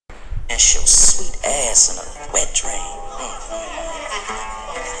and show sweet ass in a wet dream.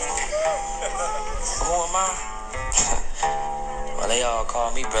 Who am I? Well, they all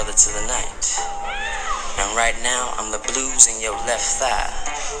call me brother to the night. And right now, I'm the blues in your left thigh.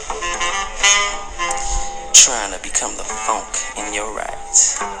 Trying to become the funk in your right.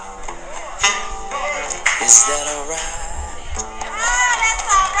 Is that alright? Oh, that's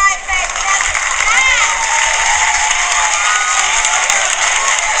alright, baby.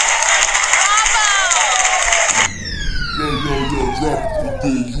 Yo, drop it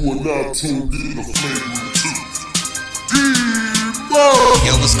again. You are now tuned in to Flavor 2.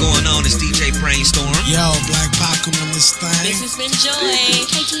 Yo, what's going on? It's DJ Brainstorm. Yo, Black Bakum on this thing. This has been Joy. Hey,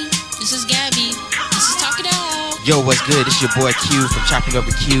 G. This is Gabby. This is Talk It Out. Yo, what's good? It's your boy Q from Chopping Up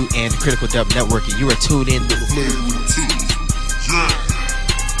with Q and the Critical Dub Network, and you are tuned in to Flavor 2. Yeah.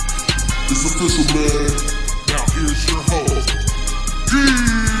 It's official, man. Now here's your host,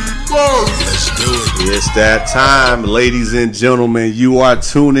 Let's do it. It's that time, ladies and gentlemen. You are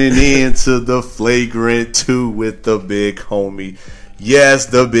tuning in to the Flagrant 2 with the big homie. Yes,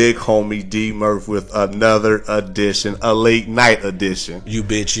 the big homie D Murph with another edition, a late night edition. You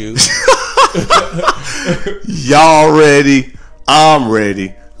bitch, you. Y'all ready? I'm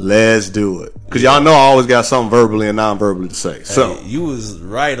ready. Let's do it. Because y'all know I always got something verbally and non-verbally to say. So Hey, you was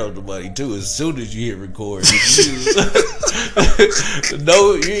right on the money, too. As soon as you hit record.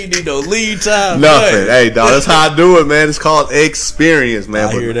 No, you ain't need no lead time. nothing. Hey, dog, that's how I do it, man. It's called experience, man.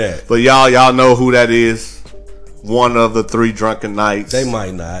 I hear that. But y'all know who that is. One of the 3 drunken nights. They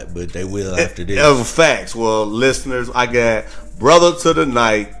might not, but they will after this. Of facts. Well, listeners, I got Brother to the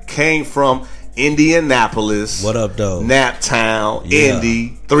Night, came from Indianapolis. What up, though? Naptown, Yeah.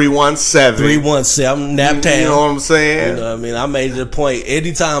 Indy, 317. 317, Naptown. You know what I'm saying? You know what I mean? I made it a point.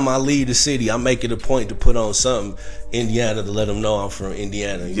 Anytime I leave the city, I make it a point to put on something Indiana to let them know I'm from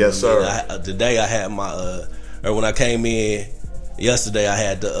Indiana. You Yes, know what sir. I mean? Today I had my, or when I came in yesterday, I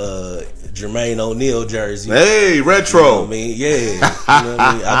had the Jermaine O'Neal jersey. Hey, retro. You know what I mean? Yeah. You know what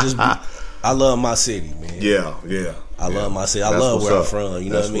I mean? I love my city, man. Yeah. I love my city. I That's love what's where up. I'm from. You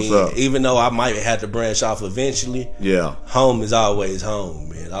know That's what I mean? what's up. Even though I might have to branch off eventually, Yeah. home is always home,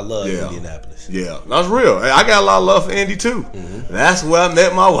 man. I love Yeah. Indianapolis. Yeah. That's real. Hey, I got a lot of love for Indy, too. Mm-hmm. That's where I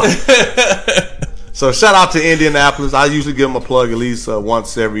met my wife. So shout out to Indianapolis. I usually give them a plug at least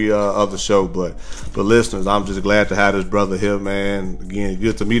once every other show, but listeners, I'm just glad to have this brother here, man. Again,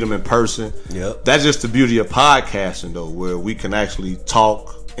 good to meet him in person. Yep. That's just the beauty of podcasting, though, where we can actually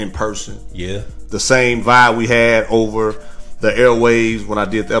talk in person. Yeah. The same vibe we had over the airwaves when I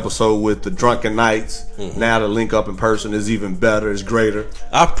did the episode with the Drunken Nights. Mm-hmm. Now the link up in person is even better. It's greater.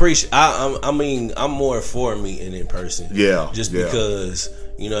 I appreciate. I mean, I'm more for meeting in person. Yeah, Just yeah. because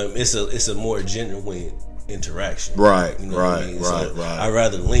it's a more genuine interaction. Right, You know right, what I mean? right, So right. I'd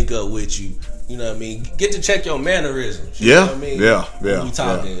rather link up with you. You know what I mean? Get to check your mannerisms. You Yeah, know what I mean? yeah, When yeah, we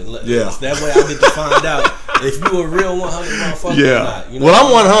talking. yeah. That way I get to find out if you a real 100 motherfucker or Yeah. not. You know Well,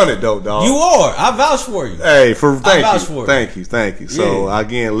 what I'm I mean? 100 though, dog. You are. I vouch for you. Hey, thank vouch you, for it. thank you. So Yeah.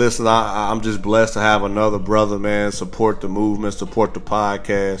 again, listen, I'm just blessed to have another brother, man. Support the movement, support the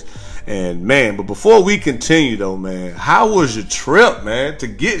podcast, and man. But before we continue, though, man, how was your trip, man, to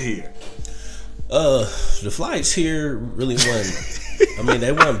get here? The flights here really wasn't. I mean,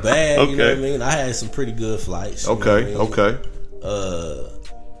 they weren't bad. You know what I mean? I had some pretty good flights. You know what I mean? Okay.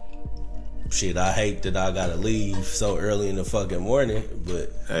 Shit, I hate that I gotta leave so early in the fucking morning,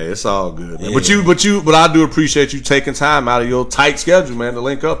 but Hey, it's all good, man. Yeah. But I do appreciate you taking time out of your tight schedule, man, to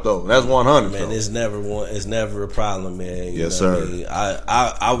link up though. That's 100. man, though. it's never a problem, man. You Yes, know what sir.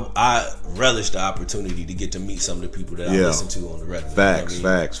 I mean? I relish the opportunity to get to meet some of the people that I Yeah. listen to on the regular. Facts, you know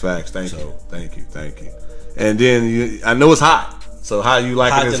what I mean? facts. Thank So- you. And then I know it's hot. So how you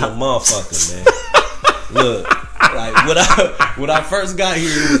like Hot it? than a motherfucker, man. Look, like when I first got here,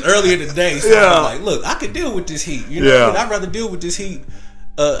 it was earlier today. So Yeah. I was like, look, I could deal with this heat. You know what I mean? I'd rather deal with this heat.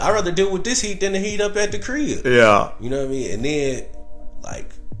 I'd rather deal with this heat than the heat up at the crib. Yeah. You know what I mean? And then like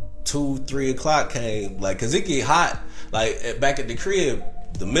 2-3 o'clock came, like, cause it get hot. Like back at the crib,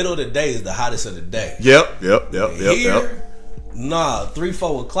 the middle of the day is the hottest of the day. Yep. Here, nah,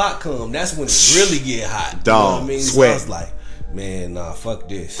 3-4 o'clock come. That's when it really get hot. Dog, you know what I mean? So I sweat. was like, man, nah, fuck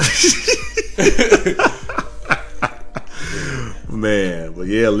this. Man, but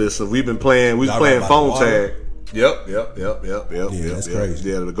yeah, listen, we was playing Y'all right by phone the water? tag. Yep. that's crazy.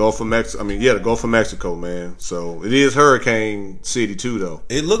 Yeah, the Gulf of Mexico. The Gulf of Mexico, man. So it is Hurricane City too, though.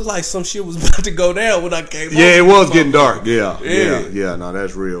 It looked like some shit was about to go down when I came. Yeah, it over. was getting dark. Yeah. Yeah. No,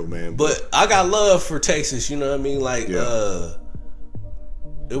 that's real, man. But I got love for Texas. You know what I mean? Like, Yeah.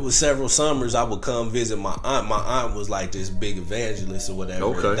 it was several summers I would come visit my aunt. My aunt was like this big evangelist or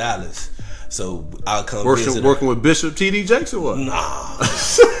whatever in Dallas. So I'll come visit her. Working with Bishop T.D. Jakes or what? Nah.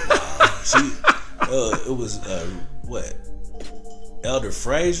 She, it was, what? Elder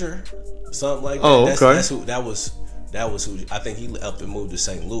Frazier? Something like that. Oh, okay. That was who, I think he up and moved to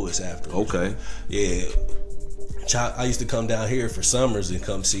St. Louis after. Okay. Yeah. I used to come down here for summers and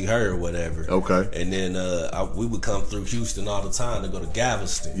come see her or whatever. Okay. And then we would come through Houston all the time to go to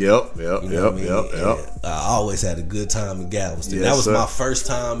Galveston. Yep. I always had a good time in Galveston. Yes, that was sir. my first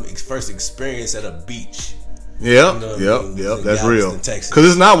experience at a beach. Yep. You know Yep. That's real. Texas. Because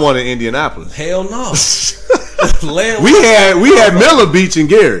it's not one in Indianapolis. Hell no. we had Miller Beach in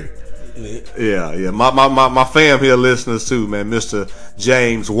Gary. Yeah. My fam here listeners too, man. Mr.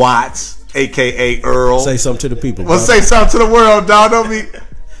 James Watts, aka Earl. Say something to the people. Well, say something to the world, dog. Don't be.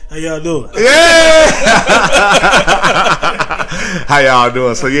 How y'all doing? Yeah. How y'all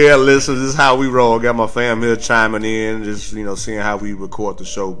doing? So yeah, listeners, this is how we roll. Got my fam here chiming in, just seeing how we record the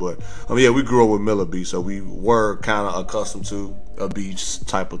show. But we grew up with Miller Beach, so we were kind of accustomed to a beach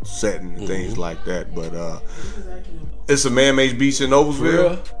type of setting and things like that. But it's a man-made beach in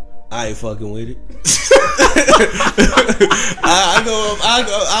Noblesville. I ain't fucking with it.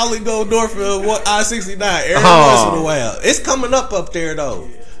 I only go north of I-69 every once in a while. It's coming up there though.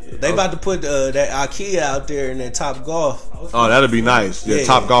 They about to put that IKEA out there in that Top Golf. Oh, that'd be nice. Yeah,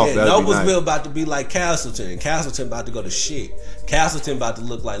 Top Golf. Yeah, that'd be nice. Noblesville about to be like Castleton. Castleton about to go to shit. Castleton about to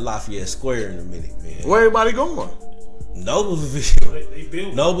look like Lafayette Square in a minute, man. Where everybody going?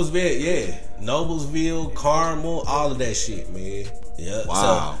 Noblesville. Noblesville, yeah. Noblesville, Carmel, all of that shit, man. Yeah.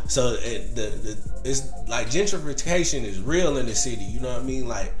 Wow. So it's like gentrification is real in the city. You know what I mean?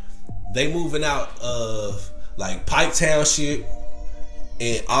 Like they moving out of like Pike Township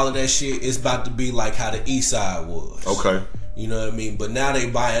and all of that shit. It's about to be like how the East Side was. Okay. You know what I mean? But now they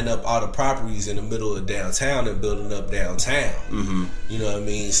buying up all the properties in the middle of downtown and building up downtown. Mm-hmm. You know what I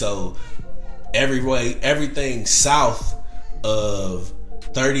mean? So everything south of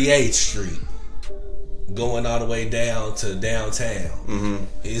 38th Street, going all the way down to downtown,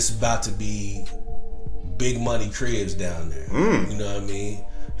 it's about to be big money cribs down there. You know what I mean?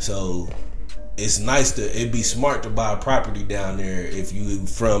 So it's nice it'd be smart to buy a property down there if you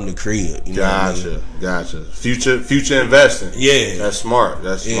from the crib. You know what I mean? Gotcha. Future investing. Yeah, that's smart.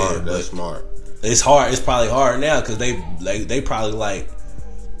 That's smart. It's hard. It's probably hard now because they probably like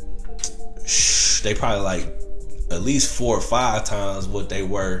at least 4 or 5 times what they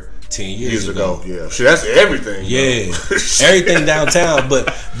were 10 years ago. Yeah, shit, that's everything. Yeah, everything downtown. But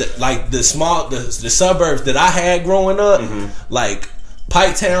the suburbs that I had growing up, like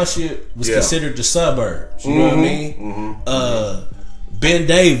Pike Township was considered the suburbs. You know what I mean? Ben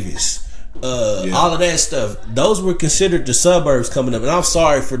Davis, all of that stuff. Those were considered the suburbs coming up. And I'm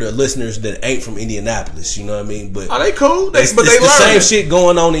sorry for the listeners that ain't from Indianapolis. You know what I mean? But they cool? But it's they the same shit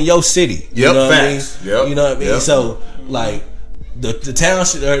going on in your city. You know what I mean? You know what I mean? So like the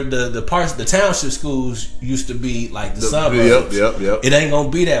township or the township schools used to be like the suburbs. It ain't gonna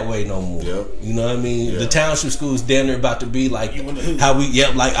be that way no more. You know what I mean? The township schools damn near about to be like how we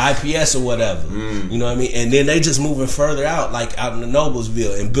like IPS or whatever. You know what I mean? And then they just moving further out, like out in the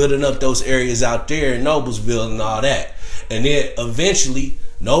Noblesville and building up those areas out there in Noblesville and all that. And then eventually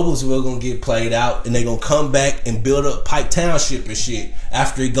Noblesville gonna get played out, and they gonna come back and build up Pike Township and shit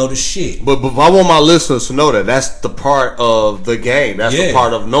after it go to shit. But I want my listeners to know that that's the part of the game. That's the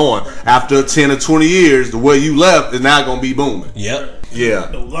part of knowing after 10 or 20 years, the way you left is now gonna be booming. No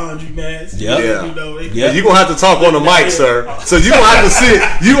laundry mats. You're gonna have to talk on the mic, sir. So you gonna have to sit.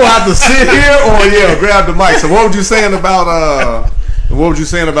 You gonna have to sit here or grab the mic. So what were you saying about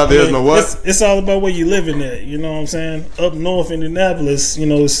there's no what? It's all about where you living at. You know what I'm saying? Up north Indianapolis,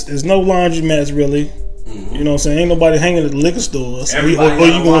 there's no laundromats really. You know what I'm saying? Ain't nobody hanging at the liquor stores or you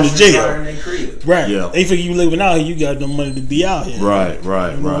going to jail. Right. Yeah. They figure you living out here, you got no money to be out here. Right.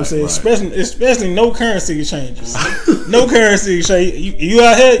 You know what I'm saying? Especially no currency exchanges. No currency exchange. You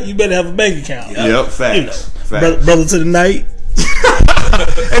out here, you better have a bank account. Facts. Brother to the night.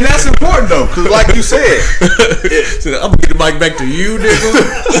 And that's important though, because like you said, I'm gonna get the mic back to you,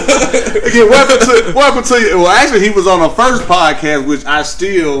 nigga. Again, what happened to you? Well, actually, he was on the first podcast, which I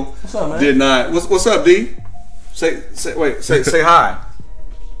still did not. What's up, D? Say hi.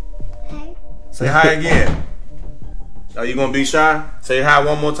 Hi. Say hi again. Are you gonna be shy? Say hi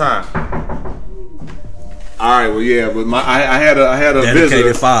one more time. All right, well, but I had a dedicated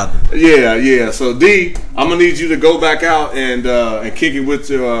visitor. Father. Yeah. So D, I'm gonna need you to go back out and kick it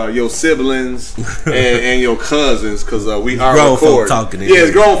with your siblings and your cousins because we are grown recording. Folk talking in here.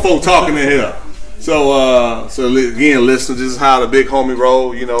 It's grown folk talking in here. So again, listen, this is how the big homie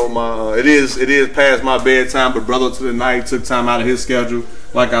roll. You know, it is past my bedtime, but Brother to the Night took time out of his schedule,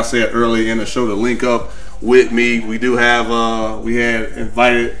 like I said earlier in the show, to link up with me. We do have we had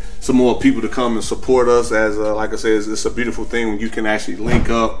invited some more people to come and support us. As like I said, it's a beautiful thing when you can actually link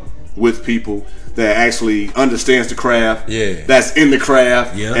up with people that actually understands the craft, that's in the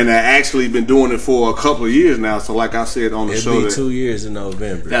craft, and that actually been doing it for a couple of years now. So like I said on the show, it'll be 2 years in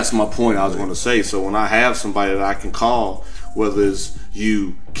November. That's my point I was going to say. So when I have somebody that I can call, whether it's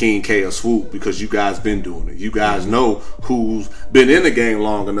you, King K, or Swoop, because you guys been doing it, you guys know who's been in the game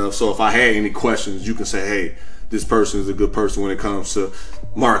long enough. So if I had any questions, you can say, hey, this person is a good person when it comes to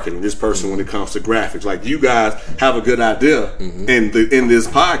marketing, this person when it comes to graphics. Like, you guys have a good idea in this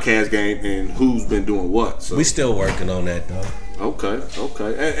podcast game and who's been doing what. So we still working on that though. Okay.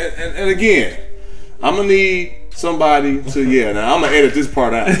 And again, I'm gonna need somebody to now I'm gonna edit this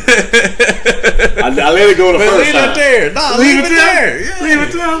part out. I let it go the first time. Leave it there. No, leave it there. Yeah. Leave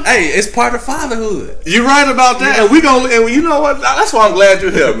it there. Hey, it's part of fatherhood. You're right about that. And we gonna, and you know what? That's why I'm glad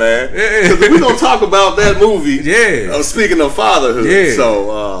you're here, man. Because we gonna talk about that movie. Speaking of fatherhood.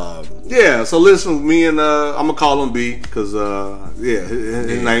 So so listen, me and I'm gonna call him B, because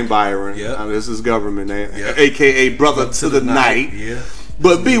his name Byron. This is government name, aka Brother to the Night.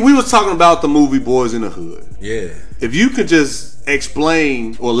 But B, we was talking about the movie Boys in the Hood. If you could just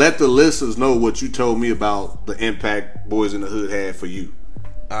explain or let the listeners know what you told me about the impact Boys in the Hood had for you.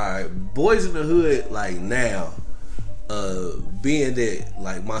 Alright, Boys in the Hood, like now, being that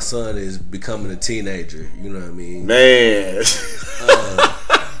like my son is becoming a teenager, you know what I mean? Man.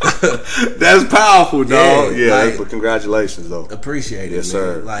 That's powerful, dog. But congratulations though. Appreciate it. Yes,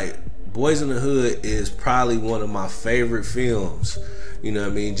 sir. Like, Boys in the Hood is probably one of my favorite films. You know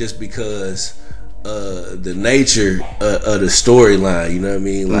what I mean? Just because the nature of the storyline, you know what I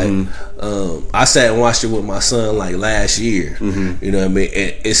mean? Like, I sat and watched it with my son like last year. You know what I mean?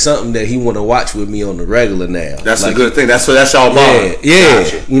 And it's something that he want to watch with me on the regular now. That's like, a good thing. That's y'all bond.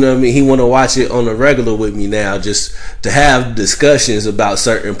 Gotcha. You know what I mean? He want to watch it on the regular with me now, just to have discussions about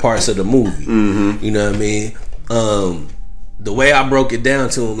certain parts of the movie. You know what I mean? The way I broke it down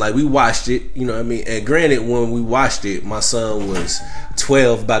to him, like, we watched it, you know what I mean? And granted, when we watched it, my son was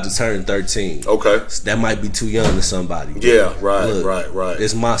 12, about to turn 13. Okay. So that might be too young to somebody. Right.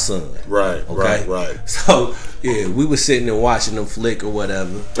 It's my son. Right. So, we were sitting and watching them flick or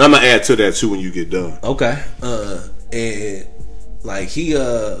whatever. I'm going to add to that, too, when you get done. Okay. And, like,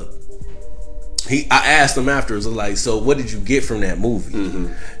 I asked him afterwards, like, so what did you get from that movie?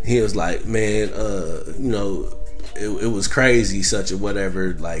 He was like, man, you know, it was crazy, such a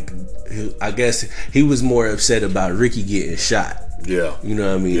whatever. Like, I guess he was more upset about Ricky getting shot. You know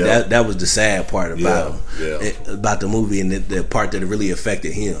what I mean? That was the sad part about about the movie, and the part that really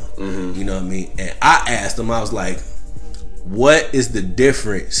affected him. You know what I mean? And I asked him, I was like, what is the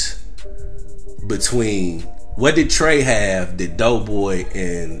difference between what did Trey have that Doughboy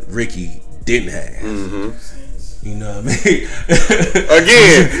and Ricky didn't have? You know what I mean?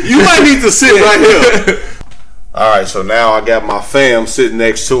 Again, you might need to sit right here. Alright, so now I got my fam sitting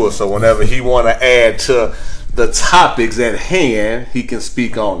next to us, so whenever he want to add to the topics at hand, he can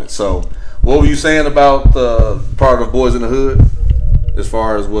speak on it. So, what were you saying about the part of Boys in the Hood, as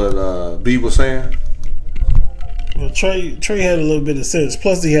far as what B was saying? Well, Trey had a little bit of sense.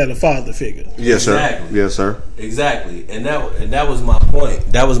 Plus, he had a father figure. Yes, sir. Exactly. Yes, sir. Exactly, and that was my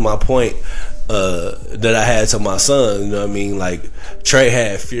point. That was my point that I had to my son. You know what I mean? Like, Trey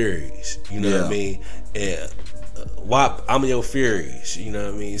had Furies. You know what I mean? And WAP, I'm your Furies. You know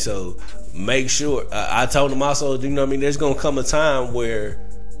what I mean? So make sure. I told him also, you know what I mean? There's gonna come a time where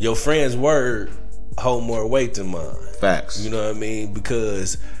your friend's word hold more weight than mine. Facts. You know what I mean?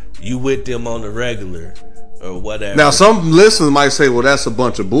 Because you with them on the regular or whatever. Now, some listeners might say, well, that's a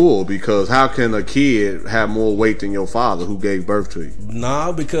bunch of bull, because how can a kid have more weight than your father who gave birth to you?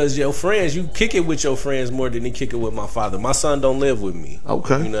 Nah, because your friends, you kick it with your friends more than he kick it with my father. My son don't live with me.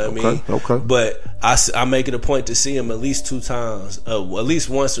 Okay. You know what I mean? Okay. But I make it a point to see him at least 2 times, at least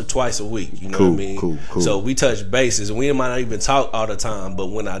once or twice a week. You know what I mean? Cool. So we touch bases, and we might not even talk all the time, but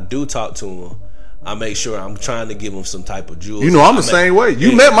when I do talk to him, I make sure I'm trying to give him some type of jewels. You know, I'm the same way.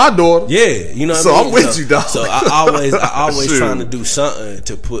 You met my daughter. Yeah, you know what so I mean? I'm with you, dog. So I always trying to do something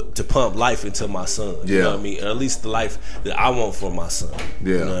to pump life into my son. You know what I mean? Or at least the life that I want for my son.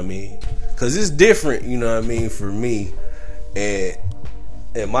 You know what I mean? Because it's different, you know what I mean, for me.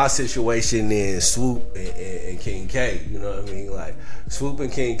 And my situation in Swoop and King K, you know what I mean? Like, Swoop and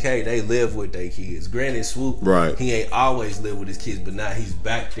King K, they live with their kids. Granted, Swoop, he ain't always lived with his kids, but now he's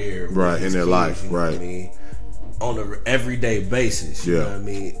back there in their life, you know what I mean? on an everyday basis. You know what I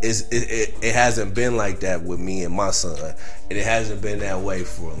mean? It hasn't been like that with me and my son, and it hasn't been that way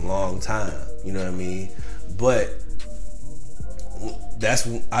for a long time. You know what I mean? But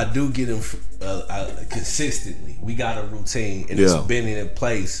I do get him consistently. We got a routine, and it's been in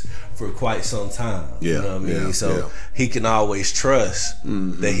place for quite some time. You know what I mean? So he can always trust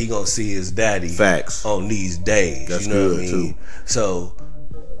that he gonna see his daddy on these days. That's you know good what I mean? too. So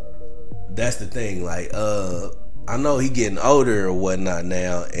that's the thing. Like, I know he getting older or whatnot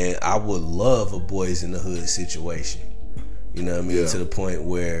now, and I would love a Boys in the Hood situation. You know what I mean? To the point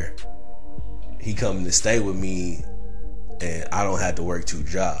where he coming to stay with me, and I don't have to work 2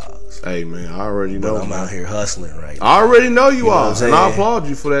 jobs. Hey man, I already know. I'm out here hustling right now. I already know you are, and I applaud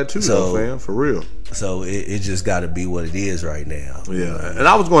you for that too, though, fam. For real. So it just got to be what it is right now. Yeah, and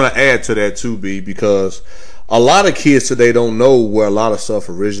I was going to add to that too, B, because a lot of kids today don't know where a lot of stuff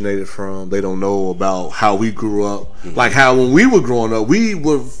originated from. They don't know about how we grew up. Like how when we were growing up, we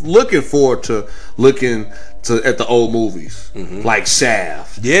were looking forward to at the old movies, like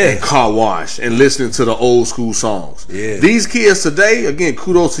Shaft and Car Wash, and listening to the old school songs. These kids today, again,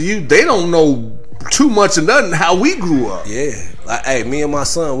 kudos to you, they don't know too much of nothing how we grew up. Like, hey, me and my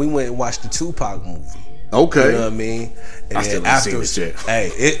son, we went and watched the Tupac movie. Okay. You know what I mean? And I still haven't seen this shit.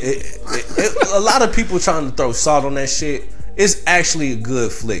 Hey, a lot of people trying to throw salt on that shit. It's actually a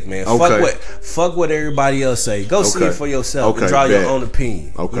good flick, man. Fuck what everybody else say. Go see it for yourself and draw your own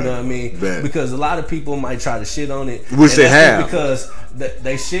opinion. You know what I mean? Because a lot of people might try to shit on it, which they have, because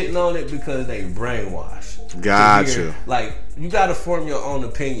they shitting on it because they brainwashed. Gotcha. Like, you gotta form your own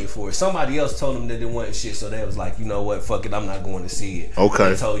opinion for it. Somebody else told them that they wasn't shit, so they was like, you know what, fuck it, I'm not going to see it. Okay.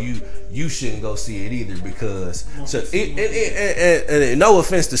 They told you shouldn't go see it either because and no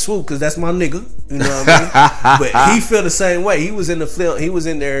offense to Swoop, because that's my nigga, you know what I mean? But he feel the same way. He was in the film. He was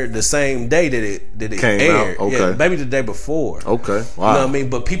in there the same day that it came aired. out. Okay. Maybe the day before. Okay. Wow. You know what I mean?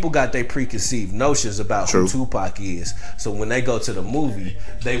 But people got their preconceived notions about who Tupac is. So when they go to the movie,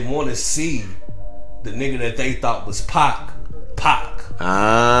 they want to see the nigga that they thought was Pac. You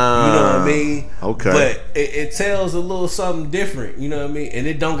know what I mean? Okay. But it tells a little something different, you know what I mean? And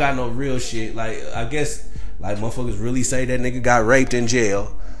it don't got no real shit. Like, I guess, like, motherfuckers really say that nigga got raped in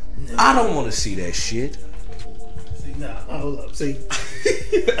jail. I don't want to see that shit. See, nah, hold up. See,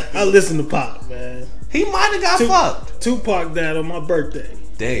 I listen to Pac, man. He might have got fucked. Tupac died on my birthday.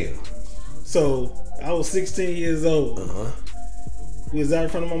 Damn. So, I was 16 years old. We was out in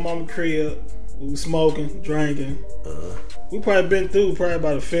front of my mama's crib. We was smoking, drinking. We probably been through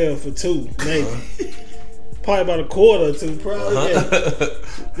about a fair for 2, maybe. Probably about a quarter or 2, probably.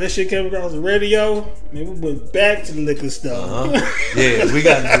 That shit came across the radio. Man, we went back to the liquor store. Yeah, we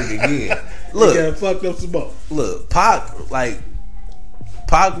got to drink again. Look, we got fucked up some more. Look, Pac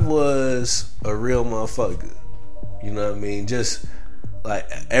was a real motherfucker. You know what I mean? Just like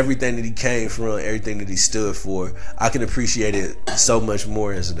everything that he came from, everything that he stood for, I can appreciate it so much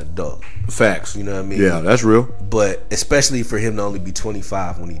more as an adult. Facts. You know what I mean? Yeah, that's real. But especially for him to only be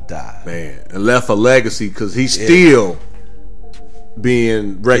 25 when he died. Man, and left a legacy because he's still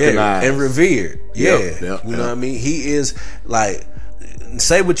being recognized and revered. You know what I mean? He is, like,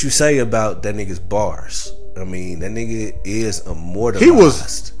 say what you say about that nigga's bars. I mean, that nigga is immortalized. He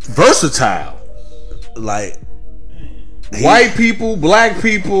was versatile. Like, white people, black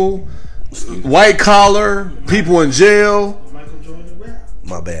people, white collar, people in jail.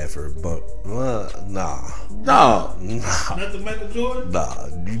 My bad for a bump. Nah. Not the Michael Jordan? Nah.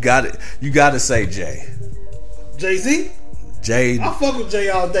 You got to say Jay. Jay-Z? Jay. I fuck with Jay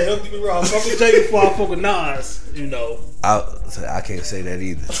all day. Don't get me wrong. I fuck with Jay before I fuck with Nas, you know. I can't say that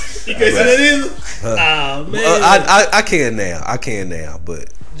either. You can't say that either? Ah, man. I can now,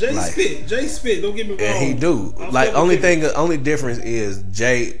 but Jay spit. Don't get me wrong. And he do. Like, only difference is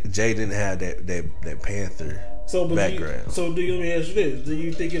Jay didn't have that Panther background. Let me ask you this: do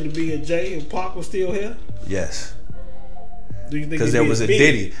you think it'd be a Jay if Pac was still here? Yes. Do you think? Because there was a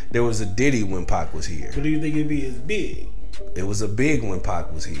Diddy. There was a Diddy when Pac was here. But do you think it'd be as big? It was a big when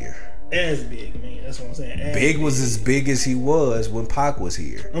Pac was here. As big, man. That's what I'm saying. Big was as big as he was when Pac was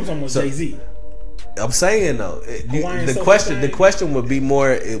here. I'm talking about Jay-Z. I'm saying though, the question would be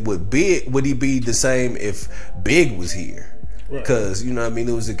more. Would he be the same if Big was here? Because you know what I mean,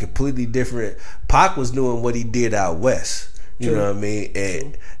 it was a completely different. Pac was doing what he did out west. You know what I mean,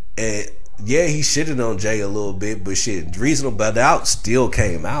 and yeah, he shitted on Jay a little bit, but shit, Reasonable Doubt still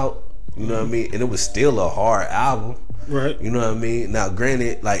came out. You know what I mean, and it was still a hard album. Right. You know what I mean. Now,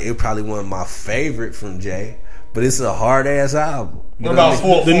 granted, like it probably wasn't my favorite from Jay, but it's a hard ass album. What about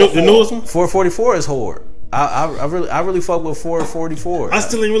the newest one? 444 is hard. I really fuck with 444. I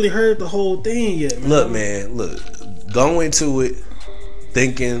still ain't really heard the whole thing yet, man. Look, go into it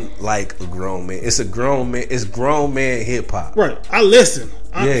thinking like a grown man. It's grown man hip hop. Right. I listen.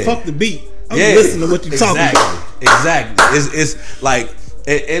 I fuck the beat. I'm listening to what you talking about. Exactly. It's like,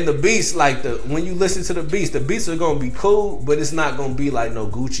 and the beats, like when you listen to the beats are gonna be cool, but it's not gonna be like no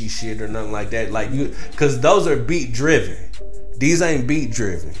Gucci shit or nothing like that. Like because those are beat driven. These ain't beat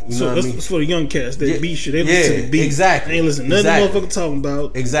driven. You know what I mean? It's for the young cats. They beat shit. They listen to the beat. Exactly. They ain't listen to nothing the motherfucker talking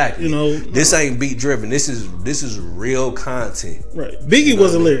about. Exactly. You know, this ain't beat driven. This is real content. Right. Biggie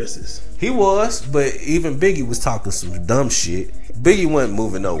was a lyricist. He was, but even Biggie was talking some dumb shit. Biggie wasn't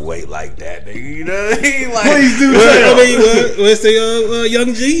moving no weight like that, nigga. You know what I mean? Like, please do that. I mean, let's say Young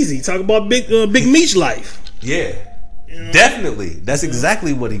Jeezy talk about Big Meech life. Yeah, you know? Definitely. That's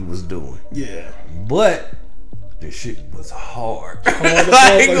exactly what he was doing. Yeah, but this shit was hard.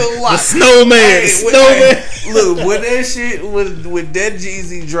 The snowman. Look, when that shit when that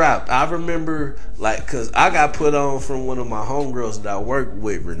Jeezy dropped, I remember like because I got put on from one of my homegirls that I worked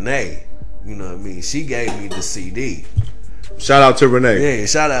with, Renee. You know what I mean? She gave me the CD. Shout out to Renee. Yeah,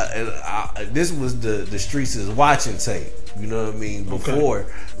 shout out. And this was the Streets is Watching tape. You know what I mean? Before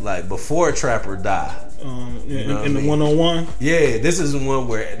Trapper Die. In the 101. Yeah, this is the one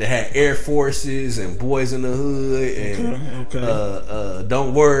where they had Air Forces and Boys in the Hood and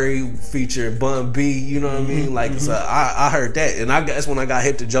Don't Worry featuring Bun B. You know what I mean? Like, so I heard that, and that's when I got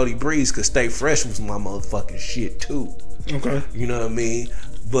hip to Jody Breeze because Stay Fresh was my motherfucking shit too. Okay, you know what I mean?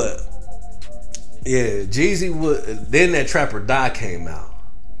 But yeah, Jeezy would. Then that Trapper Die came out,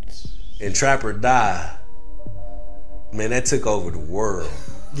 and Trapper Die, man, that took over the world.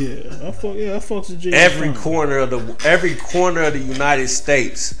 Yeah, I fucks with Jeezy. Every corner of the United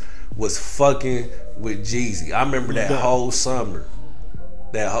States was fucking with Jeezy. I remember that whole summer,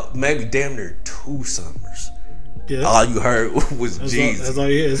 maybe damn near 2 summers. Yeah. All you heard was Jeezy. That's all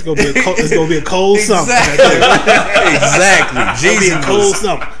you hear. It's gonna be a cold summer. Exactly. Jeezy cold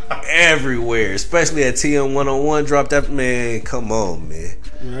summer everywhere, especially at TM 101 dropped that. Man, come on, man.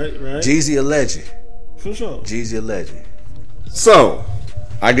 Right. Jeezy a legend. For sure. Jeezy a legend. So,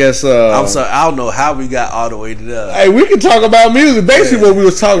 I guess I'm sorry, I don't know how we got all the way to that. Hey, we can talk about music. Basically, what we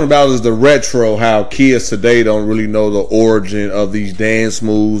was talking about is the retro, how kids today don't really know the origin of these dance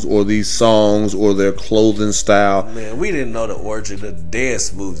moves or these songs or their clothing style. Man, we didn't know the origin of the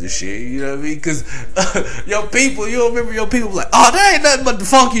dance moves and shit. You know what I mean? Because you don't remember your people like, oh, that ain't nothing but the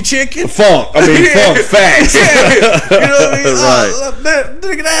funky chicken. Funk facts. Yeah. You know what I mean? Right.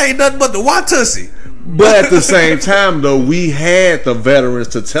 That ain't nothing but the Watusi. But at the same time, though, we had the veterans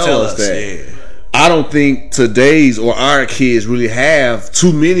to tell us that. Yeah. I don't think today's or our kids really have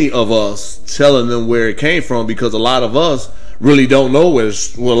too many of us telling them where it came from because a lot of us really don't know where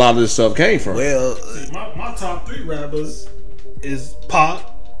a lot of this stuff came from. Well, my top 3 rappers is Pac,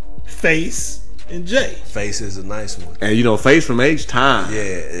 Face, and Jay. Face is a nice one, and Face from H-Time. Yeah,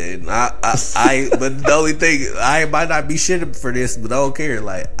 and I but the only thing I might not be shitting for this, but I don't care.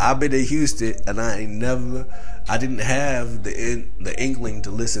 Like I've been in Houston, and I didn't have the inkling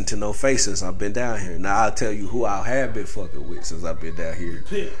to listen to no Face since I've been down here. Now I'll tell you who I have been fucking with since I've been down here.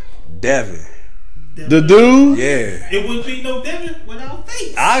 Devin. The dude? Yeah. It wouldn't be no Devin without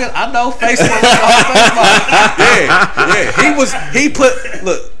Face. I know Face. Yeah.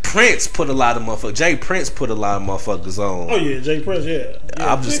 Look. Prince put a lot of motherfuckers. Jay Prince put a lot of motherfuckers on. Oh yeah, Jay Prince. Yeah.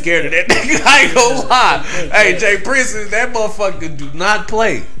 I'm just scared of that nigga. I ain't gonna lie. Hey, Jay Prince, that motherfucker do not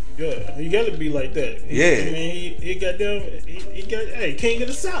play. Yeah, he gotta be like that. He got them. He got king of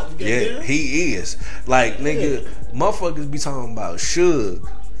the South. Yeah, he is. Like nigga, motherfuckers be talking about Suge.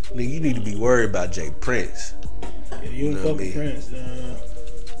 Nigga, you need to be worried about Jay Prince. Yeah, you don't fuck with Prince.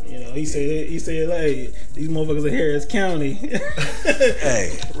 He said, like, these motherfuckers in Harris County.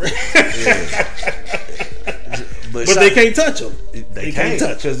 Hey. But they can't touch him. They can't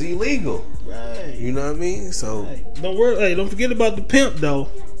touch because he's illegal. Right. You know what I mean? So don't worry. Hey, don't forget about the pimp though.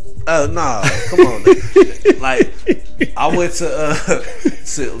 Nah, come on. Like I went to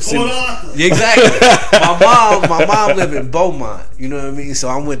exactly. My mom lived in Beaumont. You know what I mean? So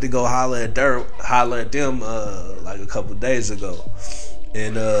I went to go holler at them like a couple days ago.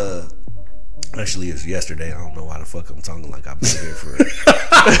 And actually it was yesterday. I don't know why the fuck I'm talking like I've been here for it.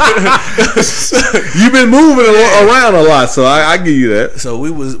 You've been moving around a lot, so I give you that. So we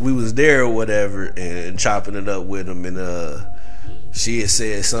was there or whatever and chopping it up with them, and she had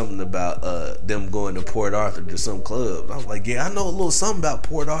said something about them going to Port Arthur to some club. I was like, yeah, I know a little something about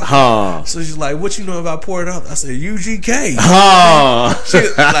Port Arthur. So she's like, what you know about Port Arthur? I said, UGK.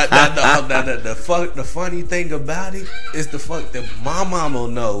 The funny thing about it is the fuck that my mama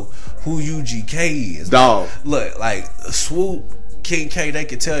know who UGK is. Dog. Look, like Swoop King K, they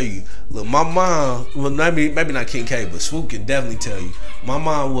can tell you. Look, my mom, well, maybe not King K, but Swoop can definitely tell you. My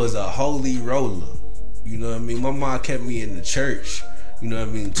mom was a holy roller. You know what I mean? My mom kept me in the church. You know what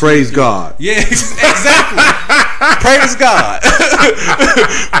I mean? Praise God. Yeah, exactly. Praise God.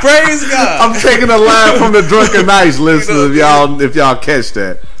 Praise God. I'm taking a line from the Drunken Knights, listeners. If y'all catch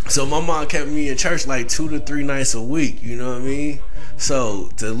that. So my mom kept me in church like 2 to 3 nights a week. You know what I mean? So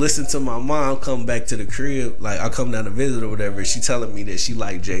to listen to my mom come back to the crib, like I come down to visit or whatever, she telling me that she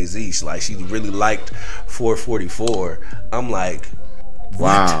liked Jay-Z. She really liked 444. I'm like, what?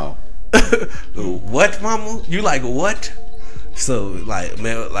 Wow. What, mama? You like what? So like,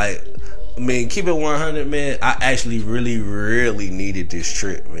 man, like, I mean, keep it 100, man. I actually really, really needed this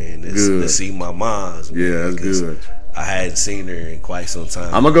trip, man. To see my mom's. Man, yeah, that's good. I hadn't seen her in quite some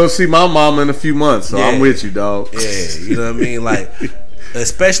time. I'm gonna go see my mom in a few months, so I'm with you, dog. Yeah, you know what I mean? Like,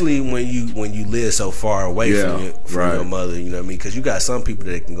 especially when you live so far away from your mother, you know what I mean? Because you got some people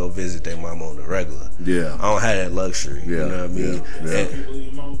that can go visit their mom on the regular. Yeah, I don't have that luxury. You know what I mean?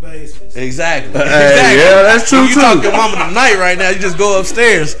 Exactly. Yeah, that's true you too. You talking mama tonight right now? You just go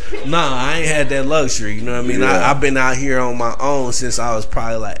upstairs. Nah, I ain't had that luxury. You know what I mean? I've been out here on my own since I was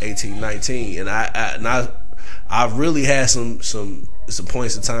probably like 18, 19, and I really had some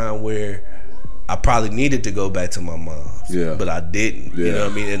points in time where I probably needed to go back to my mom's, but I didn't. You know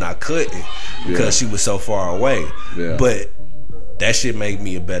what I mean? And I couldn't because she was so far away. Yeah. But that shit made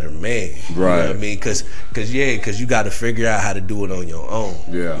me a better man. Right. You know what I mean? Because you got to figure out how to do it on your own.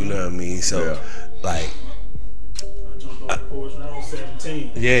 Yeah. You know what I mean? So, like, I jumped off the porch when I was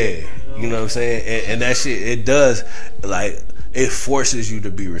 17. Yeah. You know what I'm saying? And that shit, it does, like, it forces you to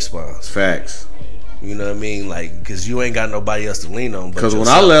be responsible. Facts. You know what I mean? Like, because you ain't got nobody else to lean on. Because when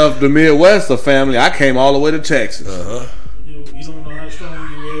I left the Midwest, the family, I came all the way to Texas. You don't know how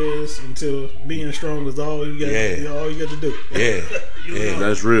strong you is until being strong is all you got. All you got to do. Yeah,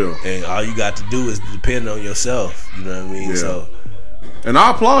 that's real. And all you got to do is depend on yourself. You know what I mean? Yeah. So, and I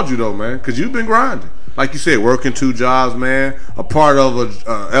applaud you though, man, because you've been grinding. Like you said, working 2 jobs, man. A part of an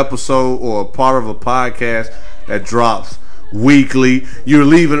episode or a part of a podcast that drops weekly. You're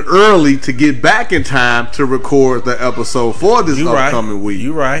leaving early to get back in time to record the episode for this upcoming week.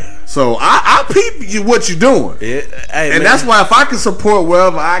 You right. So I peep you what you're doing. And that's why if I can support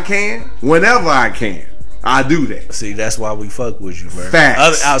wherever I can, whenever I can, I do that. See, that's why we fuck with you, man.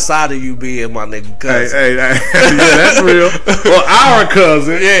 Facts. Outside of you being my nigga cousin. Hey, yeah, that's real. Well, our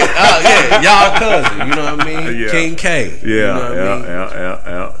cousin. Y'all cousin. You know what I mean? Yeah. King K. Yeah, you know what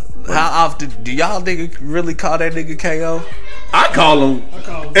I mean? How often do y'all nigga really call that nigga KO? I call him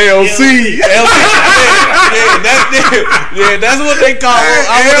LC. That's what they call him.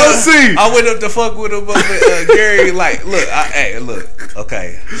 LC. I went up to fuck with him up Gary. Like, look,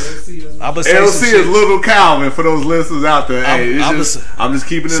 okay. LC is Little Calvin for those listeners out there. I'm just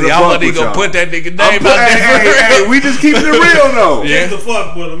keeping it. See, I wasn't even gonna put that nigga name out there. Hey, we just keeping it real though. Yeah, the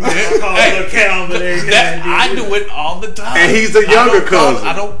fuck with him. I call Little Calvin. I do it all the time. And he's the younger cousin.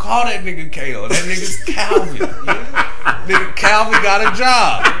 I don't call that nigga KO. That nigga's Calvin. Nigga Calvin got a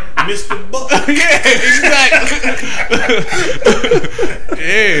job. Mr. Buck. Yeah, exactly.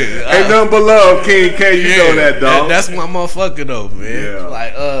 Ain't nothing but love, King K. You know that, dog. That's my motherfucker though, man. Yeah.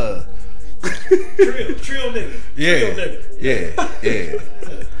 Like, Trill nigga. Yeah.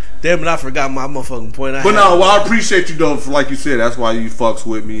 Damn it, I forgot my motherfucking point. I appreciate you though, for, like you said, that's why you fucks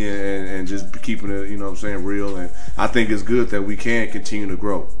with me and just keeping it, you know what I'm saying, real. And I think it's good that we can continue to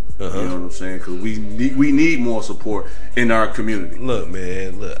grow. You know what I'm saying? Because we need more support in our community. Look,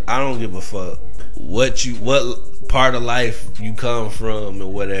 man, I don't give a fuck what part of life you come from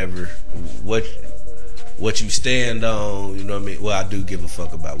or whatever, what you stand on. You know what I mean? Well, I do give a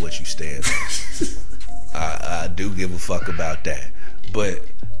fuck about what you stand on. I do give a fuck about that. But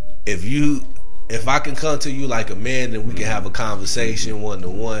if I can come to you like a man and we can have a conversation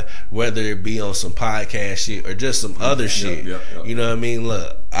 1-to-1, whether it be on some podcast shit or just some other shit, you know what I mean?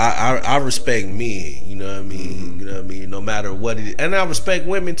 Look, I respect men, you know what I mean? You know what I mean? No matter what it is. And I respect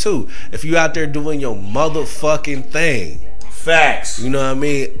women too. If you out there doing your motherfucking thing. Facts. You know what I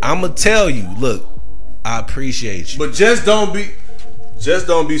mean? I'ma tell you, look, I appreciate you. But just don't be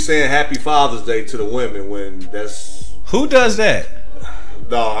saying Happy Father's Day to the women when that's... Who does that?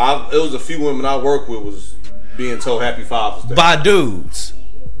 No, it was a few women I work with was being told Happy Father's Day. By dudes.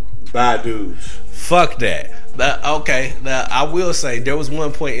 Fuck that. Okay, now I will say there was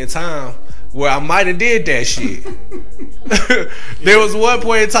one point in time where I might have did that shit. There was one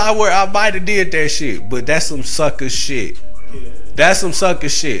point in time where I might have did that shit, but that's some sucker shit. That's some sucker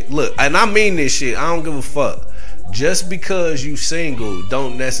shit. Look, and I mean this shit. I don't give a fuck. Just because you single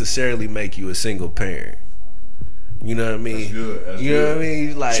don't necessarily make you a single parent. You know what I mean? That's good. That's you know what I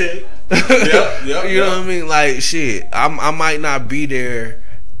mean? Like, you know what I mean? Like, shit, I might not be there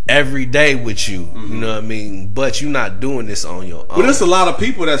every day with you. You know what I mean? But you're not doing this on your own. But there's a lot of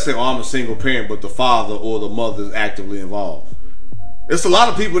people that say, "Oh, I'm a single parent," but the father or the mother is actively involved. There's a lot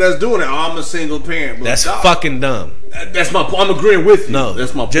of people that's doing it. Oh, I'm a single parent. But that's fucking dumb. That's my point. I'm agreeing with you. No,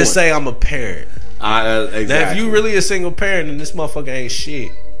 that's my point. Just say I'm a parent. Exactly. Now, if you really a single parent and this motherfucker ain't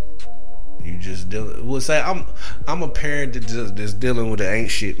shit, you just dealing. We'll say I'm a parent that's dealing with an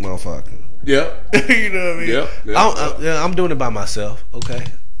ain't shit motherfucker. Yep. You know what I mean? I'm doing it by myself. Okay.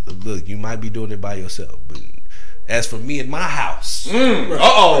 Look, you might be doing it by yourself, but as for me in my house, I'm feeling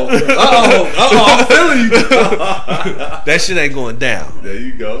you. That shit ain't going down. There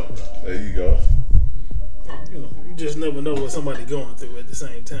you go. You just never know what somebody going through at the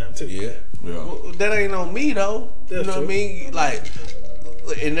same time too. Yeah. Well, that ain't on me though. That's you know true. what I mean? Like,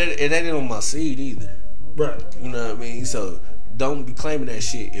 and it ain't on my seed either. Right. You know what I mean? So don't be claiming that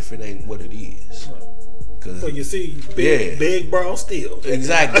shit if it ain't what it is. So you see, big bra still.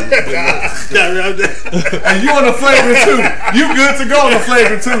 Exactly. And you on the flagrant 2. You good to go on the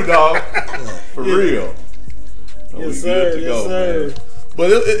flagrant 2, dog. For real. Yes, sir. Yes, sir. Man.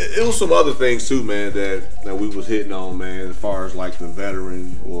 But it was some other things too, man, that we was hitting on, man, as far as like the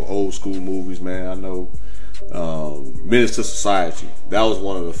veteran or old school movies, man. I know Menace to Society. That was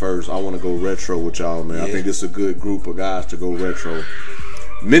one of the first. I want to go retro with y'all, man. Yeah. I think it's a good group of guys to go retro.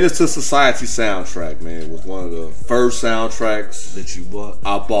 Menace to Society soundtrack, man, was one of the first soundtracks that you bought.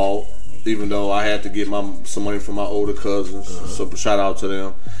 I bought, even though I had to get some money from my older cousins. So shout out to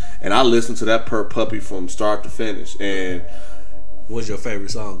them. And I listened to that Purr Puppy from start to finish. And what's your favorite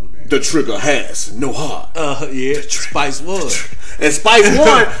song on there? The Trigger Has No Heart. Yeah. Spice One. And Spice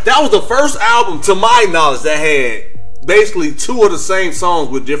One, that was the first album, to my knowledge, that had basically 2 of the same songs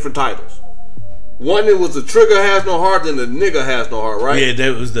with different titles. One, it was The Trigger Has No Heart, then The Nigga Has No Heart, right? Yeah,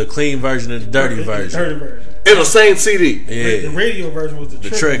 that was the clean version and the dirty version. Dirty version. In the same CD. Yeah. The radio version was the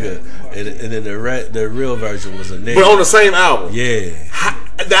Trigger. And then the real version was a nigga. But on the same album. Yeah.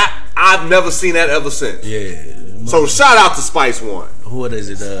 That I've never seen that ever since. Yeah. So shout out to Spice One. What is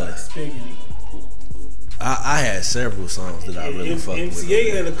it? I had several songs that I really fucked with.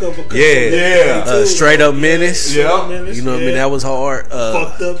 MCA had a couple. Yeah. Straight Up Menace. Yeah. You know what I mean? That was hard.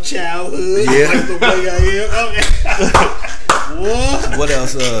 Fucked Up Childhood. Yeah. Like the way I am. What? What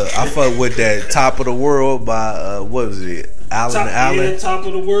else? I fucked with that Top of the World by what was it? Allen Allen. Yeah, Top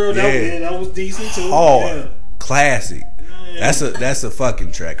of the World. That was decent too. Hard. Yeah. Classic. Yeah. That's a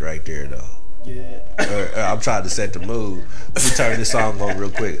fucking track right there though. Yeah. I'm trying to set the mood. Let me turn this song on real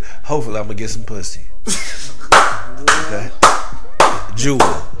quick. Hopefully I'm gonna get some pussy. Okay. Jewel.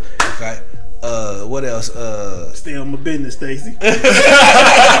 Okay. What else? Stay on my business, Stacy.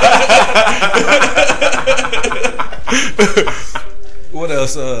 What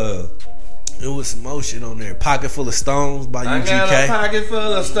else? It was some more shit on there. Pocket Full of Stones by UGK. I got a pocket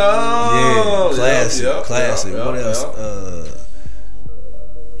full of stones. Yeah, classic. What else?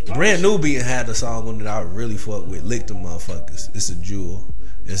 Brand Nubian had a song on that I really fuck with. Lick Them Motherfuckers. It's a jewel.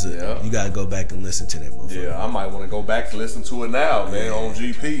 You gotta go back and listen to that motherfucker. Yeah, I might want to go back and listen to it now, man, on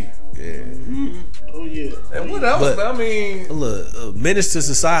GP. Yeah. Mm-hmm. Oh yeah. And what else? But, I mean, look, Menace to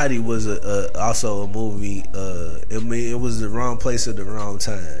Society was also a movie. I mean, it was the wrong place at the wrong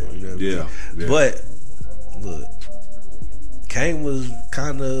time. You know what I mean? But look, Kane was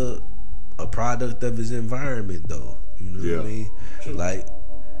kind of a product of his environment, though. You know what I mean? True. Like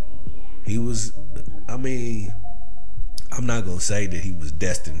he was. I mean, I'm not gonna say that he was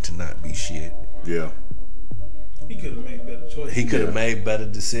destined to not be shit. Yeah. He could have made better choices. He could have made better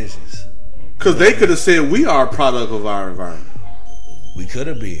decisions. Because they could have said, we are a product of our environment. We could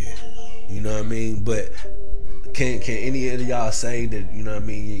have been. You know what I mean? But can any of y'all say that, you know what I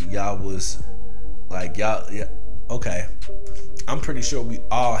mean, y'all was like, y'all, yeah, okay. I'm pretty sure we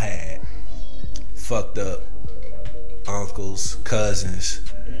all had fucked up uncles, cousins,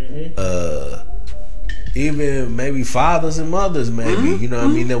 even maybe fathers and mothers, maybe, you know what I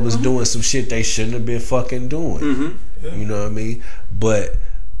mean, that was doing some shit they shouldn't have been fucking doing. You know what I mean? But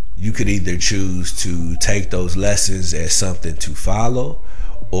you could either choose to take those lessons as something to follow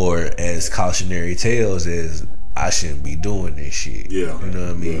or as cautionary tales as I shouldn't be doing this shit. Yeah. You know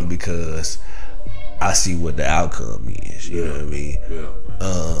what I mean? Because I see what the outcome is. You know what I mean?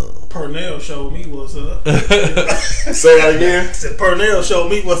 Purnell showed me what's up. Say that again. Said Purnell showed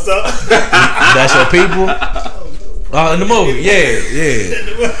me what's up. That's your people? In the movie, yeah.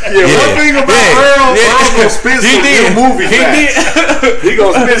 One thing about Earl gonna spit some new movies. He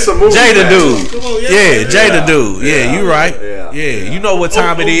gonna spit some movies. Jada dude. Yeah, Jada dude. Yeah, you right. Yeah. Yeah, you know what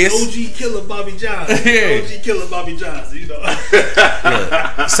time it is. OG Killer Bobby Johnson. OG Killer Bobby Johnson, you know.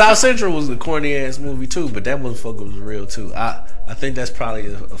 Yeah. South Central was a corny ass movie too, but that motherfucker was real too. I think that's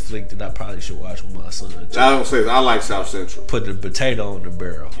probably a flick that I probably should watch with my son. I don't say I like South Central. Put the potato on the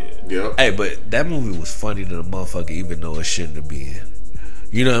barrel. Yeah. Hey, but that movie was funny to the motherfucker, even though it shouldn't have been.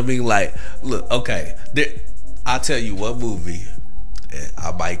 You know what I mean? Like, look, okay, I'll tell you what movie.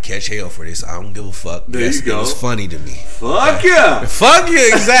 I might catch hell for this. I don't give a fuck. There you go. It was funny to me. Fuck yeah. Fuck yeah,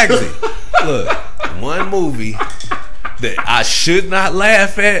 exactly. Look, one movie that I should not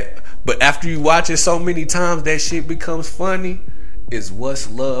laugh at, but after you watch it so many times, that shit becomes funny, is What's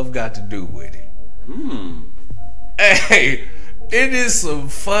Love Got to Do With It? Hey, it is some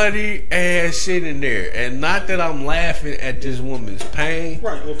funny ass shit in there. And not that I'm laughing at this woman's pain.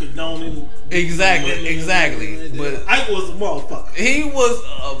 Right, okay, don't Exactly. But Ike was a motherfucker. He was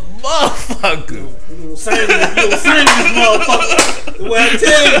a motherfucker. You were saying this motherfucker. What I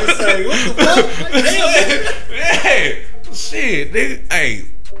tell you to say. What the fuck? Hey, shit, nigga. Hey.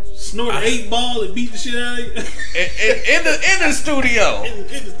 Snort an 8-ball and beat the shit out of you. In the studio. In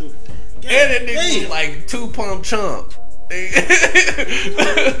the studio. And that nigga was like 2-pump chump.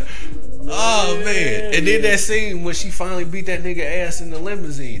 Oh man. And then that scene when she finally beat that nigga ass in the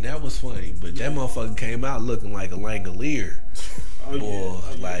limousine, that was funny. But that motherfucker came out looking like a Langolier.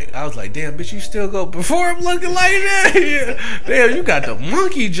 Like I was like, damn, bitch, you still go perform looking like that? Yeah. Damn, you got the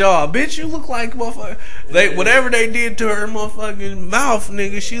monkey jaw, bitch. You look like motherfucker. Whatever they did to her motherfucking mouth,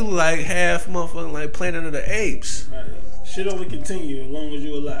 nigga, she look like half motherfucking like Planet of the Apes. Right. Shit only continue as long as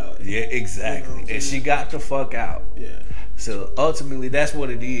you allow it. Yeah, exactly. You know, and she got the fuck out. Yeah. So ultimately, that's what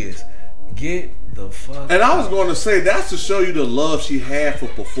it is. Get the fuck And I was going to say, that's to show you the love she had for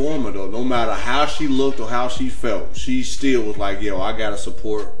performing, though. No matter how she looked or how she felt, she still was like, yo, I got to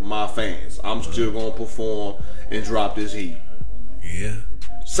support my fans. I'm still going to perform and drop this heat. Yeah.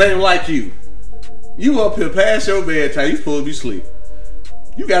 Same like you. You up here past your bedtime. You supposed to be asleep.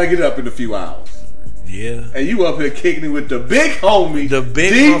 You got to get up in a few hours. Yeah. And you up here kicking it with the big homie, the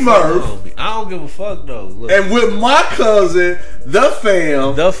big D-Murph. Homie. I don't give a fuck though. Look. And with my cousin, the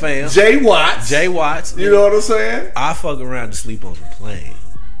fam, Jay Watts. You know what I'm saying? I fuck around to sleep on the plane.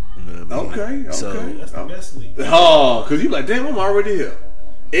 You know what I mean? Okay. So, that's the best sleep. Oh, because you like, damn, I'm already here.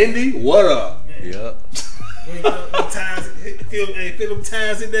 Indy, what up? Yep. Feel them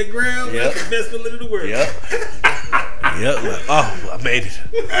times in that ground. Yep. That's the best feeling in the world. Yep. Yep. Like, oh, I made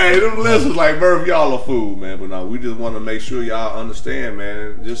it. Hey, them listeners like Murph, y'all a fool, man. But no, we just want to make sure y'all understand,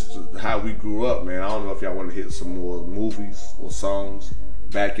 man, just how we grew up, man. I don't know if y'all want to hit some more movies or songs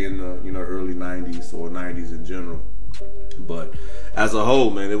back in the early 90s or 90s in general. But as a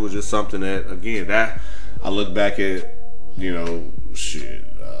whole, man, it was just something that, again, that I look back at, shit.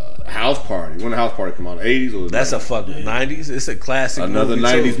 House Party. When the House Party come out, 80s or that's 90s? A fucking 90s. It's a classic. Another movie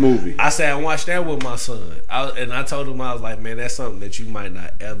 90s too. movie. I sat and watched that with my son, I told him, I was like, man, that's something that you might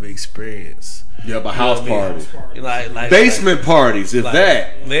not ever experience. Yeah, but house party, like basement parties, if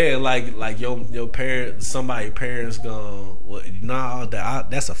that. Yeah, like your parents, somebody's parents gone. Well, nah,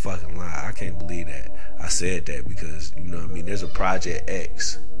 that's a fucking lie. I can't believe that I said that because you know what I mean. There's a Project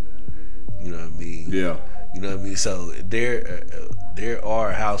X. You know what I mean? Yeah. You know what I mean? So there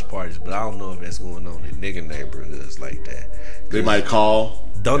are house parties, but I don't know if that's going on in nigga neighborhoods like that. They might call,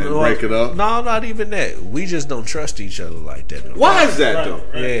 break it up. No, not even that. We just don't trust each other like that. Why is that though?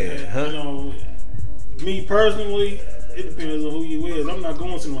 Right. Yeah, huh? Me personally, it depends on who you is. I'm not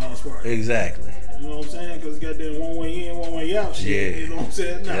going to no house party. Exactly. You know what I'm saying? Because goddamn one way in, one way out shit. Yeah. You know what I'm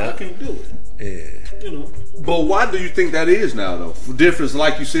saying? Nah, I can't do it. Yeah. You know. But why do you think that is now, though? For difference,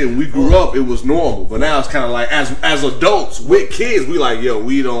 like you said, when we grew up, it was normal. But now it's kind of like, as adults, with kids, we like, yo,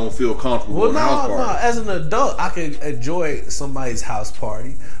 we don't feel comfortable in a house party. No, as an adult, I can enjoy somebody's house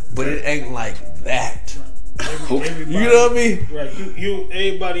party, but it ain't like that. Everybody, you know what I mean? Right.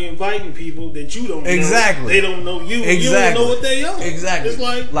 Everybody inviting people that you don't know. Exactly. They don't know you. Exactly. You don't know what they are. Exactly. It's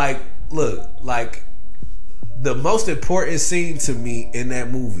like the most important scene to me in that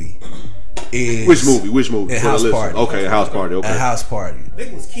movie is Which movie? House Party. Okay, House Party. Okay. A House Party.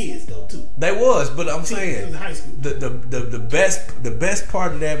 They was kids though too. They was, but I'm saying in high school. the best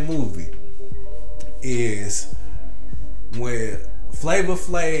part of that movie is when Flavor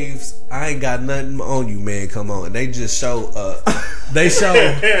Flav's "I Ain't Got Nothing on You, Man, Come On." They just show they show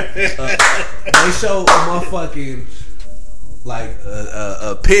a motherfucking like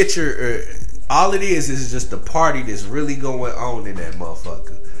a picture. All it is just a party that's really going on in that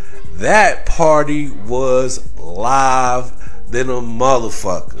motherfucker. That party was live than a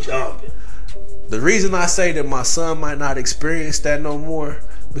motherfucker. Jumping. The reason I say that my son might not experience that no more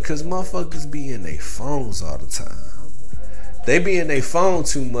because motherfuckers be in their phones all the time. They be in their phone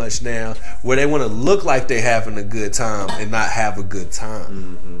too much now, where they want to look like they having a good time and not have a good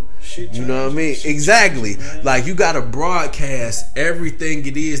time. You know what I mean? Exactly. Like, you gotta broadcast everything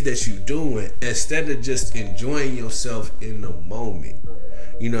it is that you doing instead of just enjoying yourself in the moment.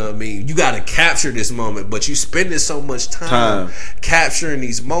 You know what I mean? You gotta capture this moment, but you spending so much time capturing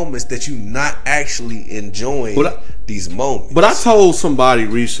these moments that you not actually enjoying these moments. But I told somebody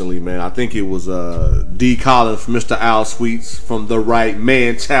recently, man, I think it was D. Collins from Mr. Al Sweets from the Right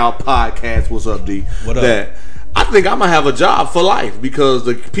Man Child Podcast. What's up, D? What up? That I think I'm going to have a job for life because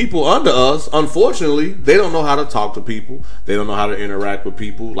the people under us, unfortunately, they don't know how to talk to people. They don't know how to interact with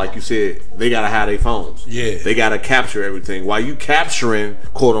people. Like you said, they got to have their phones. Yeah. They got to capture everything. While you capturing,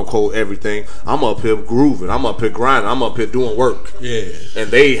 quote unquote, everything, I'm up here grooving. I'm up here grinding. I'm up here doing work. Yeah.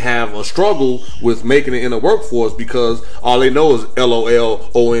 And they have a struggle with making it in the workforce because all they know is LOL,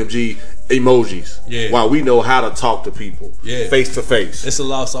 OMG, emojis. Yeah. While we know how to talk to people. Yeah. Face to face. It's a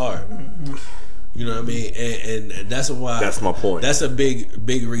lost art. You know what I mean? And that's why. That's my point. That's a big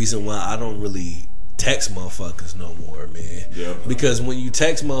reason why I don't really text motherfuckers no more, man. Yeah. Because when you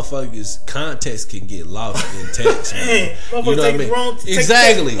text motherfuckers, context can get lost in text. Man. You know what I mean?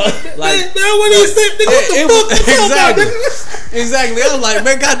 Exactly. Like, exactly. I was like,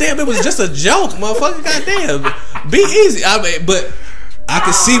 man, goddamn, it was just a joke, motherfucker. Goddamn, be easy. I mean, but I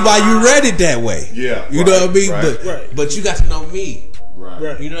can see why you read it that way. Yeah. You know what I mean? Right. But you got to know me.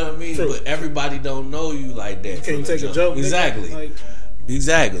 Right. You know what I mean? True. But everybody don't know you like that. Can't take a joke. Exactly.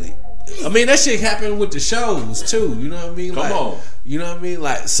 Exactly. I mean, that shit happened with the shows too. You know what I mean? Come on. You know what I mean?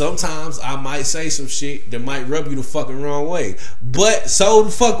 Like, sometimes I might say some shit that might rub you the fucking wrong way. But so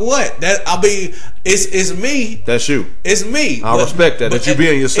the fuck what? That, I mean, it's me. That's you. It's me. I respect that you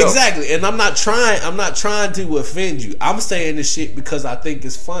being yourself. Exactly. And I'm not trying to offend you. I'm saying this shit because I think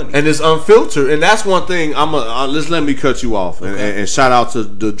it's funny. And it's unfiltered. And that's one thing let's let me cut you off. Okay. And shout out to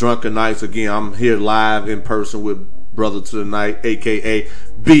the Drunken Knights again. I'm here live in person with Brother to the Night, aka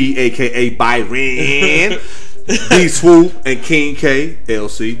B, aka Byron. D Swoop and King K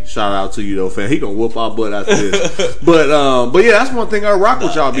LC. Shout out to you though, fam. He gonna whoop our butt after this. But yeah, that's one thing I rock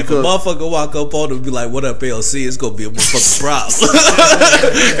with y'all because if a motherfucker walk up on him and be like, "What up, LC?" It's gonna be a motherfucking problem.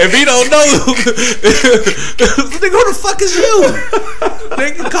 If he don't know, nigga, who the fuck is you?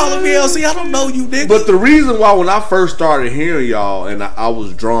 Nigga calling me LC? I don't know you, nigga. But the reason why when I first started hearing y'all and I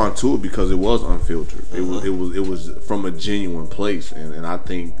was drawn to it because it was unfiltered. It was from a genuine place, and I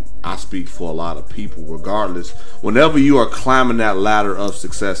think I speak for a lot of people, regardless. Whenever you are climbing that ladder of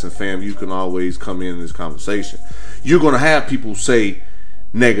success and fam, you can always come in this conversation. You're going to have people say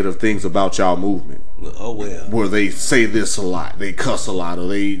negative things about y'all movement. Oh, well. Where they say this a lot, they cuss a lot, or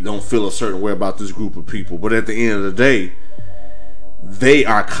they don't feel a certain way about this group of people. But at the end of the day, they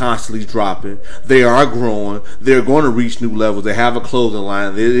are constantly dropping. They are growing. They're going to reach new levels. They have a clothing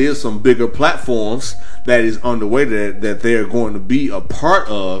line. There is some bigger platforms that is underway that they're going to be a part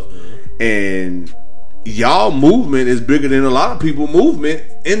of. And y'all movement is bigger than a lot of people movement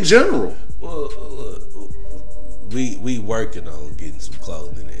in general. Well, we working on getting some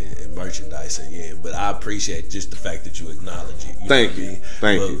clothing and merchandising, yeah. But I appreciate just the fact that you acknowledge it. Thank you.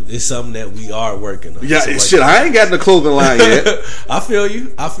 Thank you. It's something that we are working on. Yeah, shit. I ain't got the clothing line yet. I feel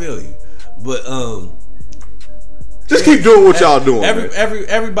you. But just keep doing what y'all doing.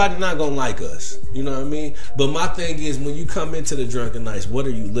 Everybody not gonna like us. You know what I mean? But my thing is, when you come into the Drunken Nights, what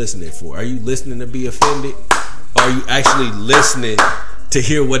are you listening for? Are you listening to be offended? Or are you actually listening to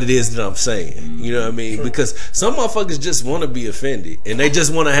hear what it is that I'm saying? You know what I mean? Because some motherfuckers just want to be offended and they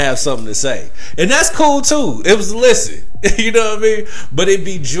just want to have something to say, and that's cool too. It was listen. You know what I mean? But it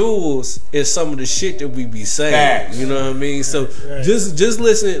be jewels in some of the shit that we be saying. You know what I mean? So just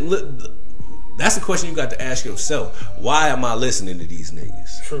listen. That's the question you got to ask yourself. Why am I listening to these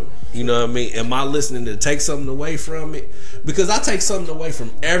niggas? True. You know what I mean? Am I listening to take something away from it? Because I take something away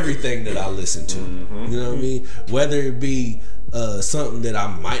from everything that I listen to. You know what I mean? Whether it be something that I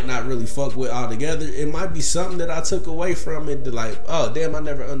might not really fuck with altogether, it might be something that I took away from it that, like, oh damn, I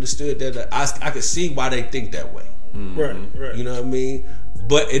never understood that. I could see why they think that way. Right. You know what I mean?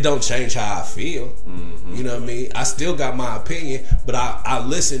 But it don't change how I feel. You know what I mean? I still got my opinion, but I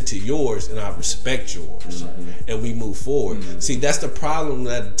listen to yours and I respect yours. And we move forward. See, that's the problem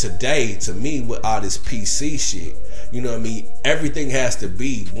that today, to me, with all this PC shit, you know what I mean? Everything has to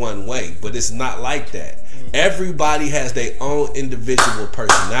be one way, but it's not like that. Everybody has their own individual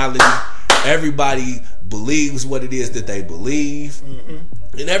personality. Everybody believes what it is that they believe.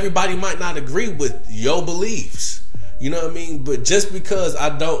 And everybody might not agree with your beliefs. You know what I mean? But just because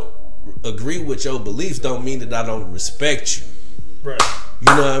I don't agree with your beliefs don't mean that I don't respect you. Right.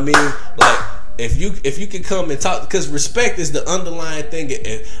 You know what I mean? Like, if you can come and talk, because respect is the underlying thing,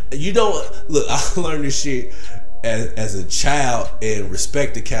 and you don't look. I learned this shit as a child in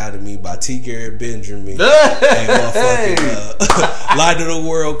Respect Academy by T. Garrett Benjamin and motherfucking Light of the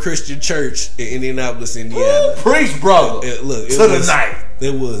World Christian Church in Indianapolis, Indiana. Preach, brother. It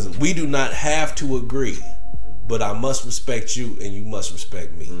was, we do not have to agree, but I must respect you and you must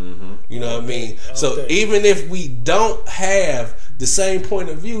respect me. Mm-hmm. You know what I mean? So even if we don't have the same point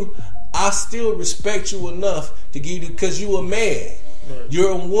of view, I still respect you enough to give you, because you a man. You're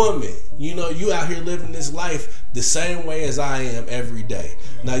a woman. You know, you out here living this life the same way as I am every day.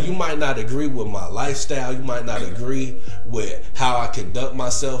 Now, you might not agree with my lifestyle. You might not agree with how I conduct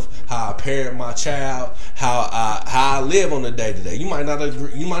myself, how I parent my child, how I live on a day to day. You might not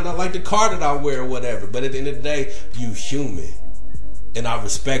agree. You might not like the car that I wear or whatever. But at the end of the day, you human. And I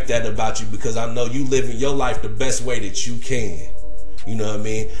respect that about you, because I know you living your life the best way that you can. You know what I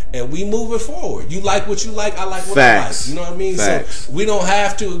mean? And we moving forward. You like what you like, I like what I like. You know what I mean? Facts. So we don't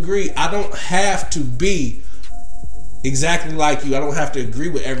have to agree. I don't have to be exactly like you. I don't have to agree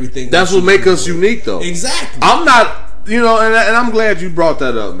with everything. That's what makes us unique, though. Exactly. I'm not, you know, and I'm glad you brought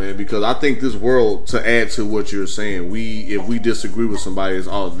that up, man, because I think this world, to add to what you're saying, if we disagree with somebody, it's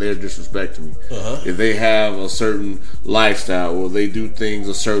they're disrespecting me. If they have a certain lifestyle or they do things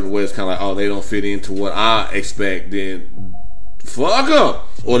a certain way, it's kind of like, they don't fit into what I expect, then fuck up,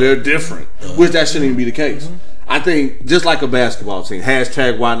 or they're different, which that shouldn't even be the case. I think just like a basketball team,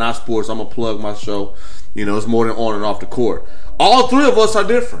 hashtag Why Not Sports, I'm gonna plug my show. You know, it's more than on and off the court. All three of us are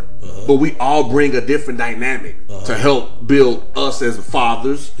different, but we all bring a different dynamic to help build us as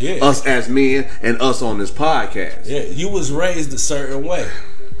fathers, us as men, and us on this podcast. Yeah, you was raised a certain way.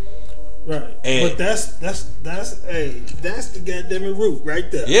 Right, but that's the goddamn root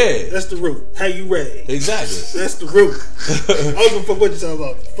right there. Yeah, that's the root. How you raised? Exactly. That's the root. I don't give a fuck what you talking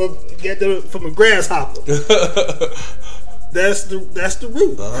about. From a grasshopper. That's the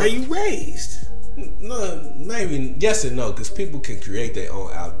root. How you raised? No, maybe yes and no, because people can create their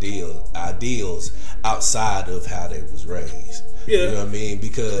own ideals outside of how they was raised. Yeah, you know what I mean?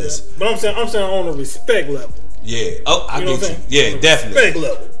 Because, but I'm saying on a respect level. Yeah. Oh, I get you. Yeah, on definitely. Respect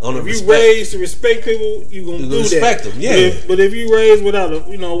level. If you raised to respect people, you gonna do respect that. Them. Yeah. But if you raised without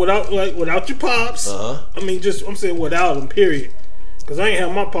your pops, I mean, I'm saying without them. Period. Because I ain't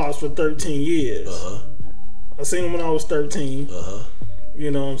had my pops for 13 years. I seen him when I was 13. You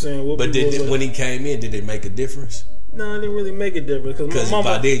know what I'm saying? But when he came in, did it make a difference? No, it didn't really make a difference. Because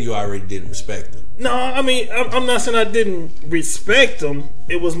by then you already didn't respect him. No, I mean, I'm not saying I didn't respect him.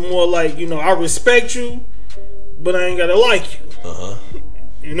 It was more like, I respect you, but I ain't gotta like you.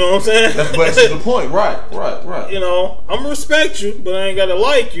 You know what I'm saying? That's the point. Right. I'm gonna respect you, but I ain't gotta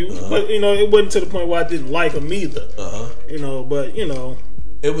like you. But it wasn't to the point where I didn't like him either.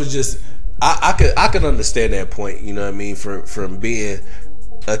 It was just I could understand that point. You know what I mean? From being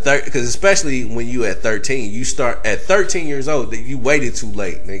because especially when you at 13, you start at 13 years old. You waited too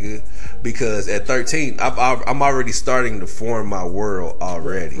late, nigga. Because at 13, I'm already starting to form my world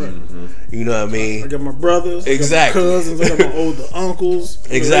already. You know what I mean? I got my brothers, exactly. I got my cousins, I got my older uncles.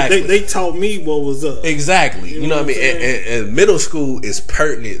 Exactly. They taught me what was up. Exactly. You know what I mean? And middle school is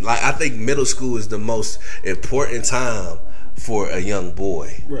pertinent. Like, I think middle school is the most important time for a young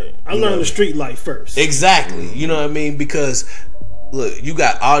boy. Right. I learned the street life first. Exactly. You know what I mean? Because look, you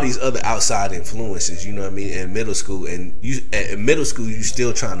got all these other outside influences, you know what I mean, in middle school. And in middle school, you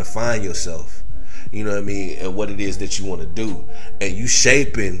still trying to find yourself, you know what I mean, and what it is that you want to do. And you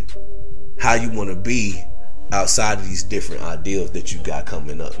shaping how you want to be outside of these different ideals that you got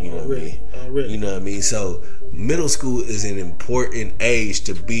coming up, you know what I mean? You know what I mean? So middle school is an important age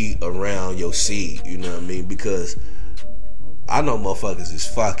to be around your seed, you know what I mean? Because I know motherfuckers is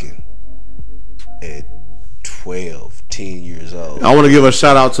fucking at 12, 10 years old. I want to give a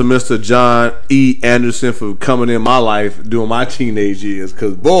shout out to Mr. John E. Anderson for coming in my life during my teenage years.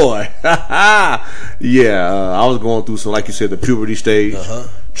 Because, boy, I was going through some, like you said, the puberty stage.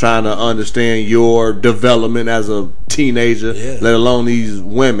 Trying to understand your development as a teenager, let alone these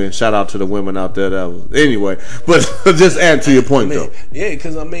women. Shout out to the women out there. Anyway, but just add to your point, though. Yeah,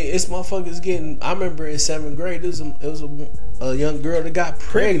 because, it's motherfuckers getting... I remember in 7th grade, it was a young girl that got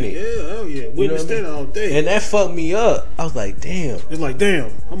pregnant. Yeah. Witnessed that all day. And that fucked me up. I was like, damn. It's like,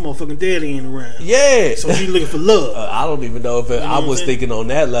 damn, her motherfucking daddy ain't around. Yeah. So she looking for love. I don't even know if I was thinking on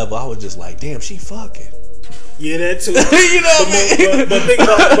that level. I was just like, damn, she fucking. Yeah, that too. You know what I mean? But think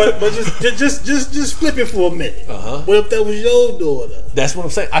about, but just flip it for a minute. What if that was your daughter? That's what I'm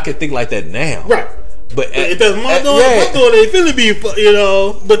saying. I could think like that now. Right. But if that's my daughter, they finna be,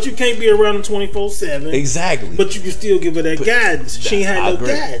 but you can't be around them 24/7. Exactly. But you can still give her that guidance. She ain't had no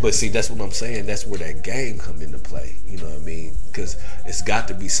guidance. But see, that's what I'm saying. That's where that game come into play. You know what I mean? Because it's got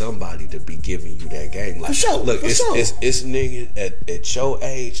to be somebody to be giving you that game. Like, for sure. Look, it's niggas at your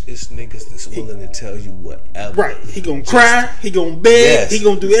age. It's niggas that's willing to tell you whatever. Right. He gonna cry. He gonna beg. Yes, he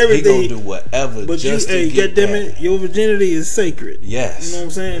gonna do everything. He gonna do whatever. But just goddammit, your virginity is sacred. Yes. You know what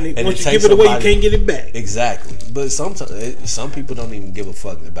I'm saying? And once you give it away, you can't get it back. Exactly. But sometimes some people don't even give a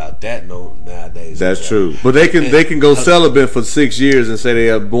fuck about that nowadays. That's true. But they can go celibate for 6 years and say they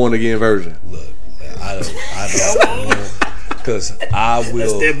are born again virgin. Look, I don't. Because I will.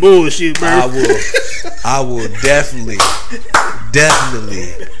 That's that bullshit, bro. I will definitely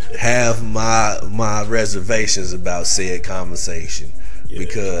have my reservations about said conversation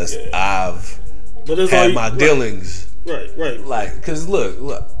because I've had my dealings. Right. Like, cause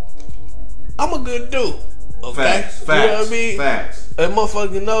look, I'm a good dude. Okay, Facts. You know what I mean? Facts. And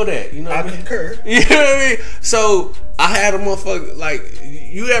motherfucker know that. You know what I mean? Concur. You know what I mean? So I had a motherfucker like,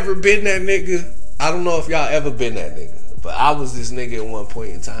 you ever been that nigga? I don't know if y'all ever been that nigga, but I was this nigga at one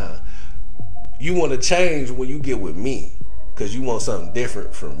point in time. You want to change when you get with me, cause you want something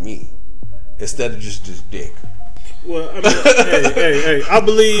different from me instead of just dick. Well, I mean, hey, I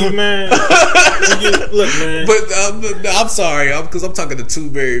believe, man. Look, man. But I'm sorry, because I'm talking to two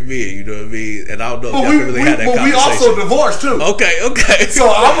married men. You know what I mean? And I don't know if y'all can really have that conversation. But we also divorced too. Okay. So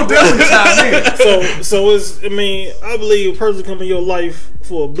I'm gonna definitely chime in. So it's. I mean, I believe a person come in your life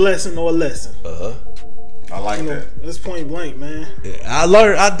for a blessing or a lesson. I like that. That's point blank, man. Yeah,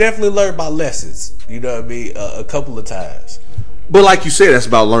 I definitely learned my lessons. You know what I mean? A couple of times. But like you said, that's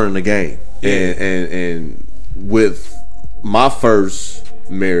about learning the game. Yeah. And with my first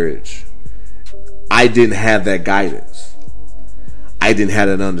marriage, I didn't have that guidance. I didn't have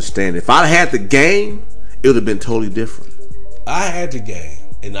that understanding. If I had the game, it would have been totally different. I had the game,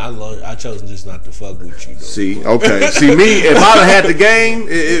 and I chose just not to fuck with you, though. See, okay. See, me, if I'd have had the game,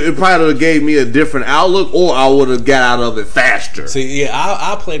 it probably would have gave me a different outlook, or I would have got out of it faster. See, yeah,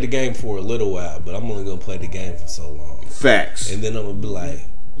 I played the game for a little while, but I'm only going to play the game for so long. Facts. And then I'm going to be like,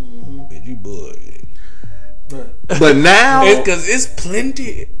 bitch, you bullshit. But now, because it's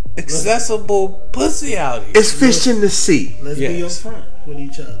plenty accessible pussy out here. It's fish in the sea. Let's be upfront with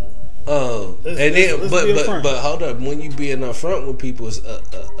each other. But hold up. When you being upfront with people,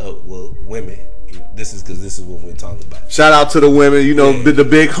 women. This is what we're talking about. Shout out to the women, the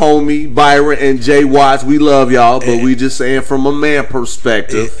big homie Byron and Jay Watts. We love y'all, but we just saying from a man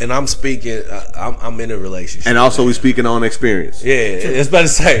perspective. And I'm speaking. I'm in a relationship, and also we speaking on experience. Yeah, it's better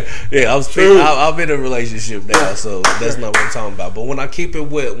to say. Yeah, I'm in a relationship now, so that's not what I'm talking about. But when I keep it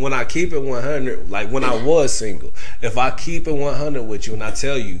 100, like when I was single, if I keep it 100 with you, and I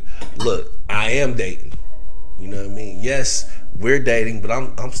tell you, look, I am dating. You know what I mean? Yes, we're dating, but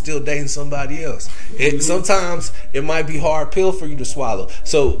I'm still dating somebody else. Sometimes it might be a hard pill for you to swallow.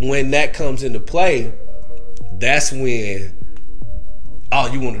 So when that comes into play, that's when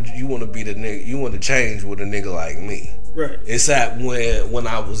you want to be the nigga, you want to change with a nigga like me. Right. It's that when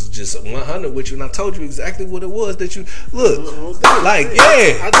I was just 100 with you, and I told you exactly what it was that you look like.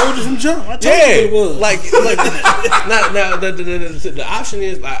 Yeah, I told you from jump. I told you what it was. Like now the option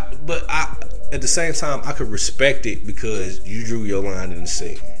is like, but at the same time, I could respect it because you drew your line in the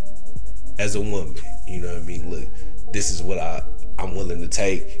sand as a woman. You know what I mean? Look, this is what I'm willing to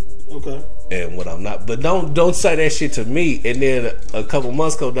take. Okay. And what I'm not. But don't say that shit to me and then a couple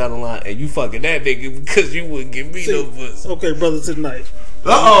months go down the line and you fucking that nigga because you wouldn't give me no pussy. Okay, brother, tonight.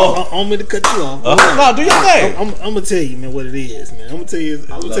 I don't mean to cut you off. No, do your thing. I'm gonna tell you, man, what it is, man. I'm gonna tell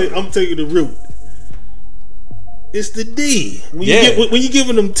you the root. It's the D. When you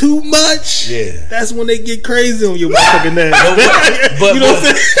giving them too much, that's when they get crazy on your fucking ass. But, you know what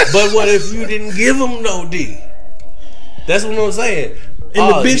I'm saying? But what if you didn't give them no D? That's what I'm saying. And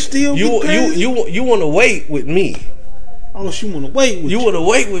the bitch still get crazy? You want to wait with me. Oh, she want to wait with you. You want to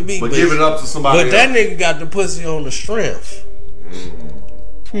wait with me. But give it up to somebody else. But that nigga got the pussy on the strength.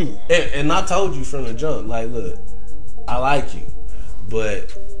 And I told you from the jump, like, look, I like you,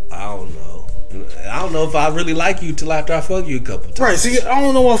 but I don't know. I don't know if I really like you till after I fuck you a couple times. Right. See, I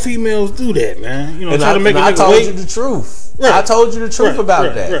don't know why females do that, man. You know, and try to make a nigga I told wait. you the truth. Right. I told you the truth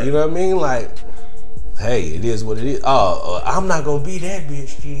about that. Right. You know what I mean? Like, hey, it is what it is. I'm not gonna be that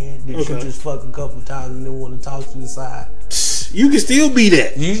bitch then. That you just fuck a couple times and then want to talk to the side. You can still be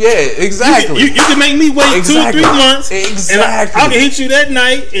that. Exactly. You can make me wait 2 or 3 months. Exactly. And I can hit you that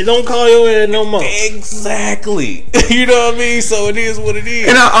night and don't call your ass no more. Exactly. You know what I mean? So it is what it is.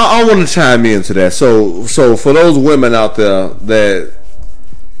 And I want to chime into that. So for those women out there that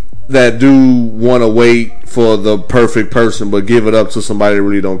that do want to wait for the perfect person but give it up to somebody they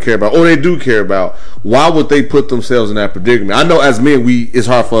really don't care about, or they do care about, why would they put themselves in that predicament? I know as men, it's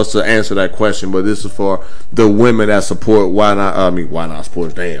hard for us to answer that question, but this is for the women that support Why Not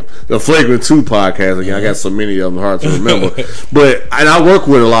Sports, damn, the Flagrant 2 podcast. Again, I got so many of them, hard to remember. And I work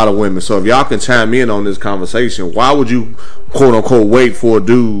with a lot of women, so if y'all can chime in on this conversation, why would you, quote unquote, wait for a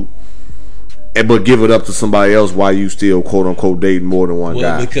dude but give it up to somebody else while you still, quote unquote, dating more than one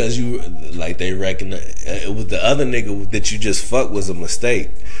guy? Because they reckon it was the other nigga that you just fucked was a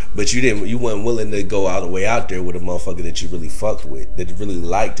mistake, but you weren't willing to go all the way out there with a motherfucker that you really fucked with, that you really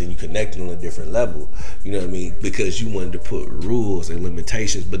liked, and you connected on a different level. You know what I mean? Because you wanted to put rules and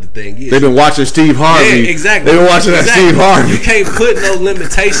limitations. But the thing is, they've been watching Steve Harvey. Yeah, exactly. They've been watching that Steve Harvey. You can't put no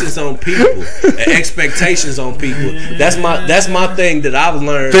limitations on people and expectations on people. That's my thing that I've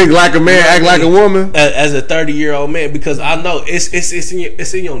learned. Think like a man, act like a woman. As a 30-year-old man, because I know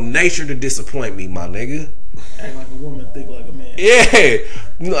it's in your nature to disappoint me, my nigga. Act like a woman, think like a man. Yeah,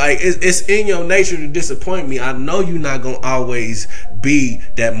 like it's in your nature to disappoint me. I know you're not gonna always be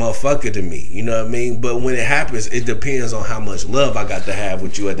that motherfucker to me. You know what I mean? But when it happens, it depends on how much love I got to have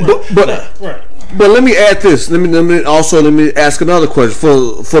with you at the Right. But let me add this. Let me ask another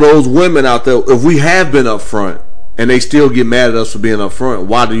question for those women out there. If we have been upfront and they still get mad at us for being upfront,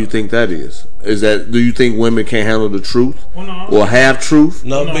 why do you think that is? Do you think women can't handle the truth or have truth?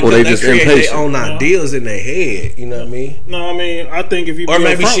 No, because or they just create their own ideas in their head. You know what I mean? No, I mean, I think if you or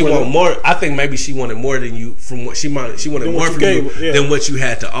maybe she wanted more. I think maybe she wanted more than you from what she wanted more from you than what you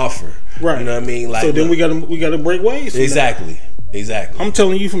had to offer. Right. You know what I mean? Like, so then we gotta break ways. Exactly. I'm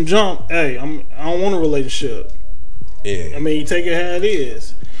telling you from jump. Hey, I don't want a relationship. Yeah. I mean, you take it how it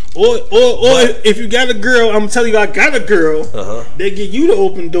is. Or if you got a girl, I'm telling you, I got a girl. They give you the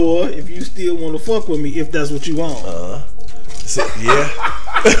open door if you still want to fuck with me, if that's what you want. So, yeah.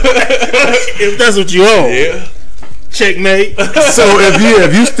 If that's what you want. Yeah. Checkmate. So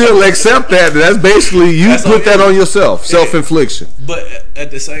if you still accept that, that's basically that's put that on yourself, self-infliction. But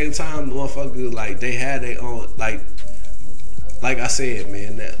at the same time, motherfuckers, like, they had their own, like I said,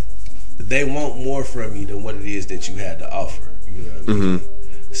 man, that they want more from you than what it is that you had to offer. You know what I mean?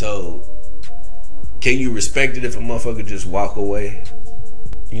 So, can you respect it if a motherfucker just walk away?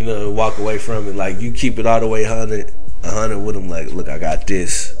 You know, walk away from it. Like, you keep it all the way 100 with them. Like, look, I got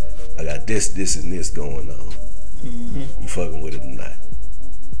this, and this going on. You fucking with it or not?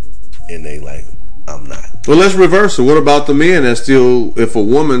 And they like, I'm not. Well, let's reverse it. What about the men that still, if a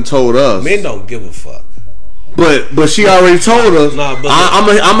woman told us, men don't give a fuck. But she already told us. I'm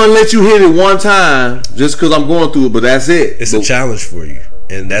gonna let you hit it one time just because I'm going through it. But that's it. It's a challenge for you,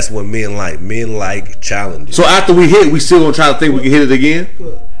 and that's what men like. Men like challenges. So after we hit, we still gonna try to think we can hit it again.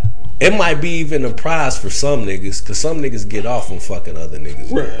 It might be even a prize for some niggas, because some niggas get off on fucking other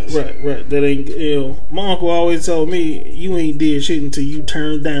niggas. Right. That ain't. My uncle always told me, you ain't did shit until you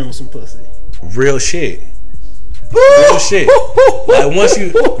turn down some pussy. Real shit. Real shit. Like once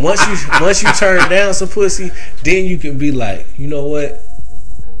you turn down some pussy, then you can be like, you know what?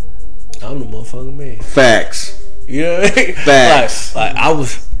 I'm the motherfucking man. Facts. You know what I mean? Facts. Like I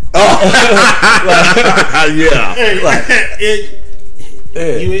was.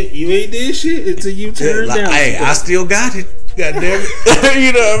 You ain't did shit until you turn down. Hey, I still got it. God damn it.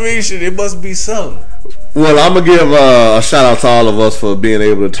 You know what I mean? Shit, it must be something. Well, I'm going to give a shout out to all of us for being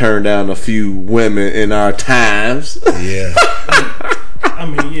able to turn down a few women in our times. Yeah. I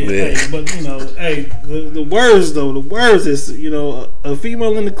mean, yeah. Hey, but, you know, hey, the words is, you know, a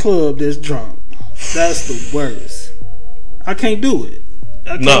female in the club that's drunk. That's the worst. I can't do it.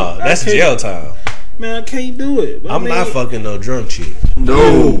 That's jail time. Man, I can't do it. I'm not fucking no drunk chick.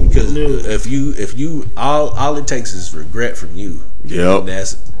 No. Because if you, all it takes is regret from you. Yep.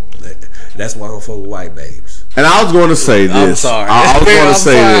 That's why I don't fuck with white babes. And I was going to say this. I'm sorry. I was going to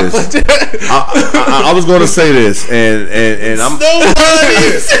say this. I was going to say this, and I'm.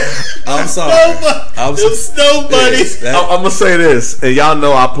 I'm sorry. Nobody's. I'm gonna say this, and y'all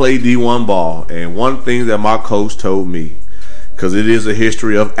know I played D1 ball, and one thing that my coach told me, because it is a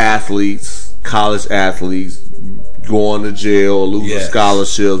history of athletes, college athletes, going to jail or losing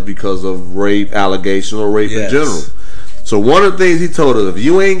scholarships because of rape allegations or rape in general. So one of the things he told us, if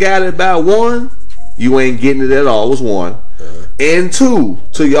you ain't got it by one, you ain't getting it at all, was one. And two,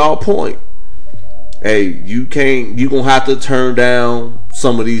 to y'all point, hey, you gonna have to turn down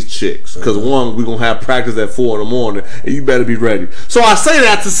some of these chicks. Because one, we gonna have practice at 4 in the morning, and you better be ready. So I say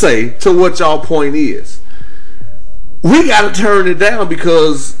that to say, to what y'all point is, we gotta turn it down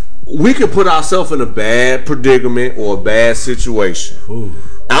because we could put ourselves in a bad predicament or a bad situation. Ooh.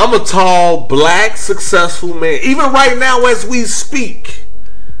 I'm a tall, black, successful man. Even right now as we speak,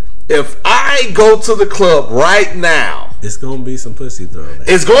 if I go to the club right now, it's gonna be some pussy thrown.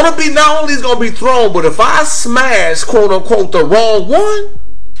 It's gonna be not only it's gonna be thrown, but if I smash quote unquote the wrong one,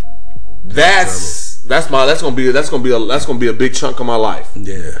 that's gonna be a big chunk of my life.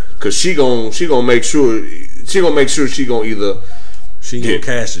 Yeah, cause she gonna make sure she gonna either. She gonna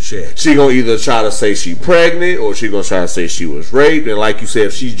cash the check. She gonna either try to say she pregnant or she gonna try to say she was raped. And like you said,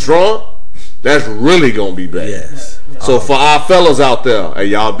 if she's drunk, that's really gonna be bad. Yes. So for our fellas out there, hey,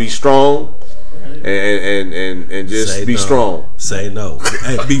 y'all be strong and just be strong. Say no.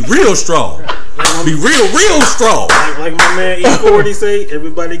 Hey, be real strong. Be real strong. Like my man E40 say,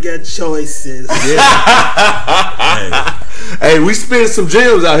 everybody got choices. Yeah. Hey, we spent some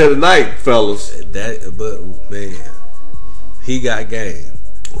gems out here tonight, fellas. But man, he got game.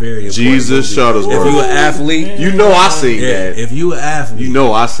 Very important. Jesus Shuttlesworth. If you an athlete, you know I seen that. If you an athlete, you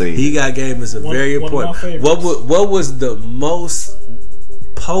know I seen. He got game is very important. What was the most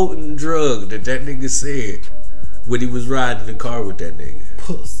potent drug that nigga said when he was riding the car with that nigga?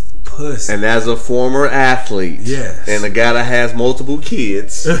 Pussy. And as a former athlete, yes, and a guy that has multiple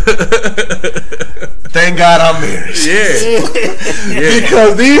kids, thank God I'm married. Yeah.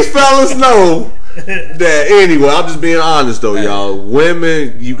 Because these fellas know that anyway. I'm just being honest though, y'all.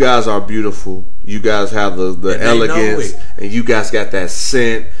 Women, you guys are beautiful. You guys have the elegance, and you guys got that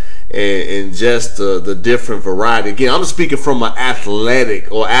scent. And just the different variety. Again, I'm speaking from an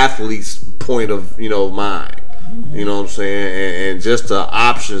athletic or athlete's point of mind. You know what I'm saying? And just the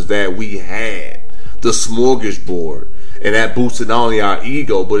options that we had, the smorgasbord, and that boosted not only our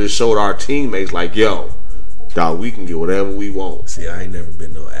ego, but it showed our teammates like, yo, dog, we can get whatever we want. See, I ain't never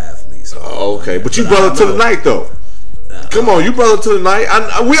been no athlete. So okay, but you brother to the night though. Come on, you brother to the night.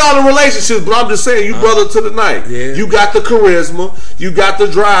 We all in relationships, but I'm just saying, you brother to the night. Yeah. You got the charisma, you got the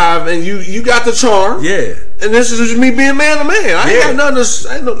drive, and you got the charm. Yeah. And this is just me being man to man. I ain't got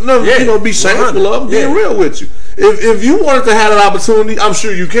nothing to be shameful of. I'm being real with you. If you wanted to have an opportunity, I'm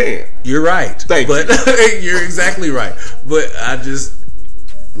sure you can. You're right. Thank you. You're exactly right. But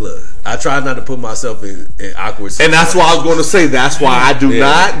I try not to put myself in awkward situations. And that's why I was going to say, that's why I do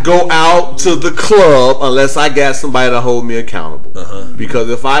not go out to the club unless I got somebody to hold me accountable. Because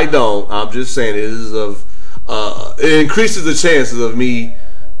if I don't, I'm just saying it increases the chances of me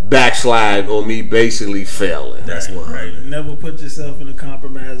backslide or me basically failing. That's one. Right. Never put yourself in a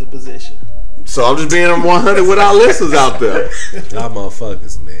compromising position. So I'm just being 100 with our listeners out there. Y'all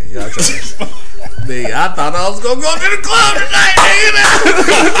motherfuckers, man. Y'all trying man, I thought I was gonna go to the club tonight, nigga.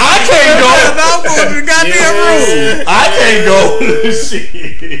 I can't go. I'm going to the goddamn room. I can't go. Shit.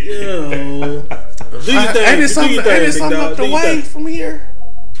 Do you think? Ain't it something up the way from here?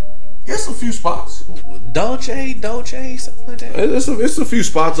 There's a few spots. Dolce, something like that. It's a few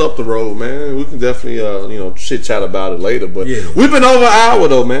spots up the road, man. We can definitely, chit chat about it later. But we've been over an hour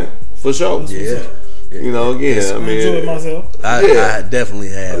though, man, for sure. Yeah. Again, I mean, I enjoyed myself. I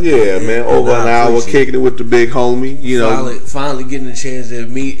definitely have. Yeah, man, over an hour kicking it with the big homie. Finally getting a chance to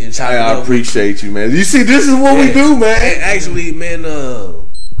meet and chop it up. I appreciate you, man. You see, this is what we do, man. And actually, man,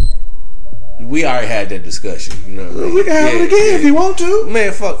 we already had that discussion. You know what I mean? We can have it again if you want to.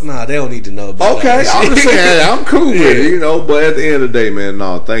 Man, fuck, nah, they don't need to know about that. Okay, I'm just saying, I'm cool with it, but at the end of the day, man,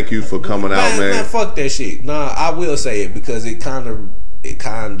 thank you for coming out, man. Man, fuck that shit. Nah, I will say it because it kind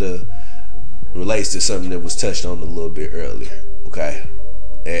of relates to something that was touched on a little bit earlier. Okay,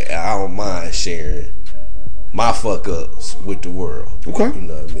 and I don't mind sharing my fuck ups with the world. Okay, you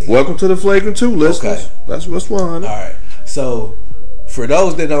know what I mean. Welcome to the Flagrant 2, listeners. Okay, that's what's 100. All right. So, for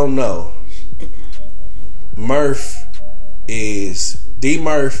those that don't know, D Murph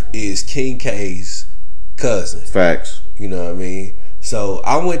is King K's cousin. Facts. You know what I mean. So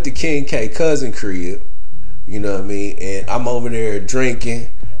I went to King K cousin crib. You know what I mean, and I'm over there drinking,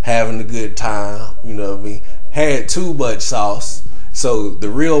 having a good time, you know what I mean? Had too much sauce, so the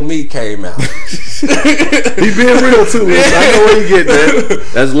real me came out. He being real too, man. I know where you get that.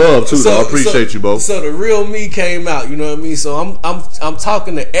 That's love too. So I appreciate you both. So the real me came out, you know what I mean? So I'm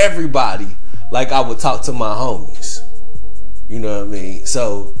talking to everybody like I would talk to my homies. You know what I mean?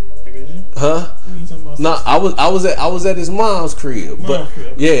 So No, I was at his mom's crib. But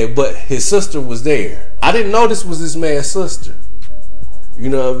but his sister was there. I didn't know this was this man's sister. You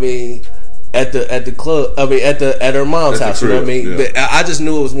know what I mean? At the club, at her mom's house, you know what I mean? Yeah. But I just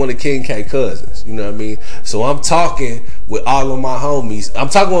knew it was one of King K cousins, you know what I mean? So I'm talking with all of my homies. I'm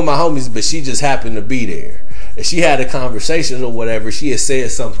talking with my homies, but she just happened to be there. And she had a conversation or whatever. She had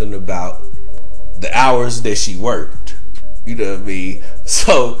said something about the hours that she worked. You know what I mean?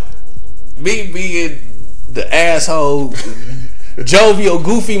 So me being the asshole, jovial,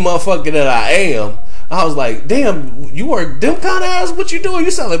 goofy motherfucker that I am, I was like, damn, you weren't them kind of ass. What you doing?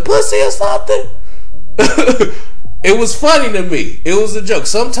 You sound like pussy or something. It was funny to me. It was a joke.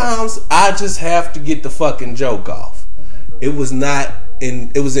 Sometimes I just have to get the fucking joke off. It was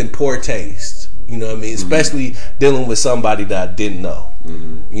in poor taste. You know what I mean? Especially dealing with somebody that I didn't know.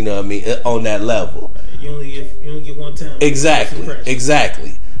 You know what I mean? On that level. You only get one time.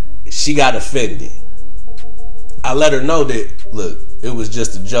 Exactly. She got offended. I let her know that, look, it was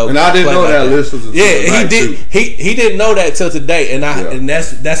just a joke. And I didn't know that list was he did. He didn't know that till today, and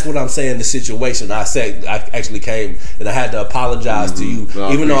that's what I'm saying. The situation. I actually came and I had to apologize to you,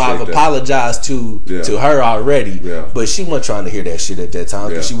 even though I've apologized to her already. Yeah. But she wasn't trying to hear that shit at that time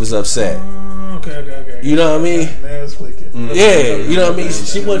because she was upset. Okay. You know what I mean? Now it's clicking. Yeah, you know what I mean.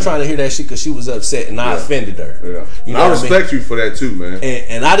 She wasn't trying to hear that shit because she was upset, and I offended her. Yeah, you know I respect you for that too, man.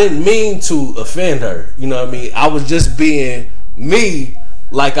 And I didn't mean to offend her. You know what I mean? I was just being me,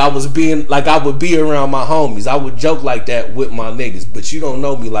 like I would be around my homies. I would joke like that with my niggas, but you don't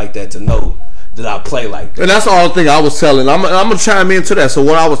know me like that to know that I play like that. And that's all the thing I was telling. I'm gonna chime into that. So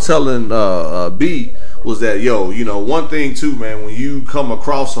what I was telling B was that, one thing too, man, when you come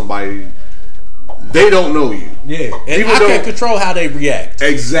across somebody, they don't know you. Yeah, and I can't control how they react.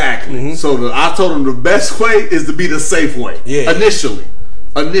 Exactly. So I told them the best way is to be the safe way. Yeah. Initially.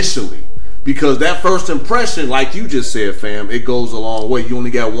 Because that first impression, like you just said, fam, it goes a long way. You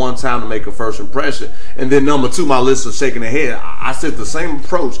only got one time to make a first impression. And then number two, my listeners shaking their head. I said the same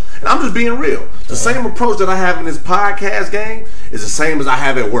approach, and I'm just being real. The same approach that I have in this podcast game is the same as I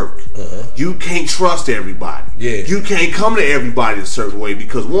have at work. You can't trust everybody. Yeah. You can't come to everybody a certain way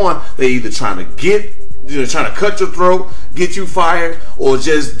because one, they either trying to cut your throat, get you fired, or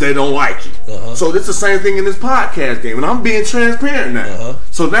just they don't like you. So it's the same thing in this podcast game, and I'm being transparent now.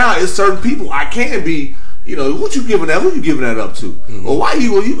 So now it's certain people I can be, what you giving that? Who you giving that up to? Or why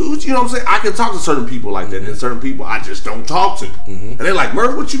you know what I'm saying? I can talk to certain people like that, and certain people I just don't talk to. And they're like,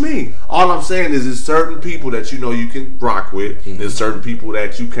 Murph, what you mean? All I'm saying is there's certain people that you can rock with, there's certain people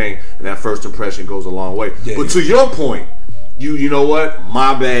that you can't, and that first impression goes a long way. But to your point, you know what?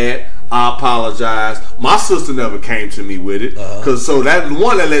 My bad. I apologize. My sister never came to me with it, so that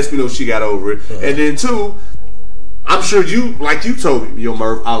one that lets me know she got over it, and then two, I'm sure you told me,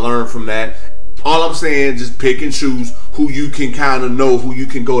 Murph, I learned from that. All I'm saying, just pick and choose who you can kind of know, who you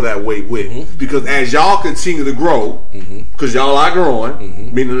can go that way with, because as y'all continue to grow, because y'all are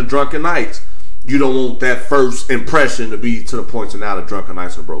growing, meaning the drunken nights, you don't want that first impression to be to the point to now the drunken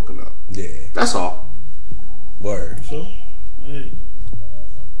nights are broken up. Yeah, that's all. Word. So, hey.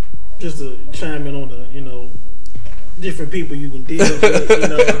 Just to chime in on the, different people you can deal with,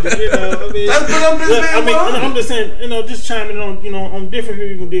 I'm just saying, just chiming in on different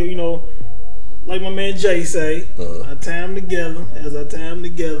people you can deal, like my man Jay say, I tie them together as I tie them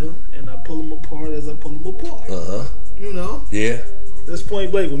together, and I pull them apart as I pull them apart. Yeah. That's point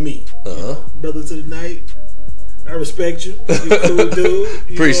blank with me. Brother to the night, I respect you. You're a cool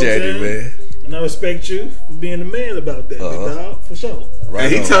dude. Appreciate it, man. And I respect you for being a man about that, big dog, for sure. Right,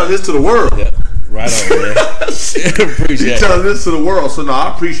 and he telling this to the world. Yeah. Right on, man. Appreciate he telling this to the world. So no,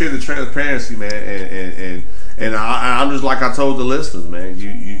 I appreciate the transparency, man, and I'm just like I told the listeners, man.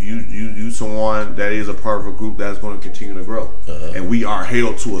 You someone that is a part of a group that's going to continue to grow, and we are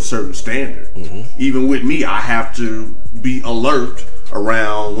held to a certain standard. Even with me, I have to be alert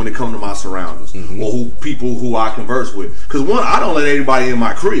around when it comes to my surroundings or people who I converse with. Because one, I don't let anybody in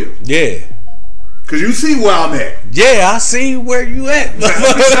my crib. Yeah. Cause you see where I'm at. Yeah, I see where you at. You know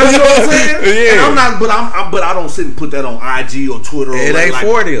what I'm saying? Yeah. And I'm not, but I don't sit and put that on IG or Twitter. It ain't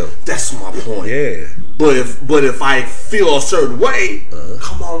for them. That's my point. Yeah. But if I feel a certain way,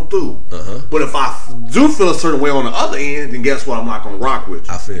 come on through. But if I do feel a certain way on the other end, then guess what? I'm not gonna rock with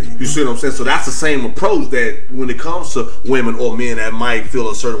you. I feel you. You see what I'm saying? So that's the same approach that when it comes to women or men that might feel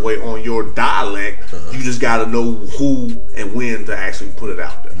a certain way on your dialect, you just gotta know who and when to actually put it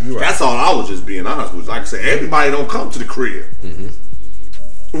out there. Right. That's all I was just being honest with. Like I said, everybody don't come to the crib.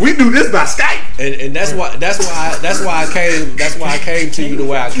 We do this by Skype, and that's why I came to you the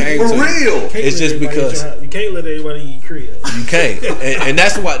way I came for to real. It's just because you can't let everybody eat crib. You can't, and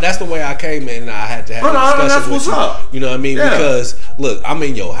that's the way I came in. And I had to have a discussion that's with what's you. Up. You know what I mean? Yeah. Because look, I'm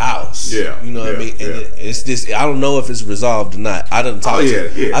in your house. Yeah, you know what I mean. And it's this. I don't know if it's resolved or not. I done talked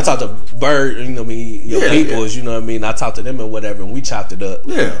I talked to Bird. You know what I mean? Your peoples. You know what I mean? I talked to them and whatever, and we chopped it up.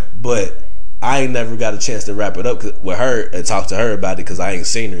 Yeah, but I ain't never got a chance to wrap it up with her and talk to her about it because I ain't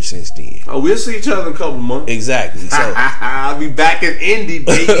seen her since then. Oh, we'll see each other in a couple months. Exactly. So I'll be back in Indy,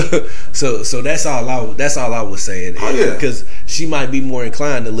 baby. so that's all I was saying. Oh, yeah. Because she might be more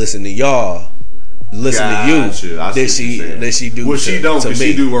inclined to listen to y'all listen to you than she do. Well, she don't, because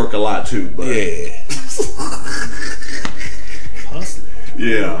she do work a lot too. But yeah.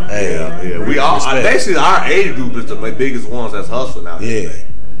 Yeah. We all basically our age group is the biggest ones that's hustling out here. Yeah.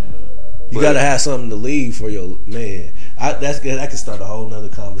 You gotta have something to leave for your man. That can start a whole nother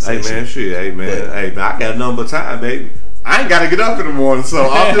conversation. Hey man, shit. Hey man, I got a number of time, baby. I ain't gotta get up in the morning, so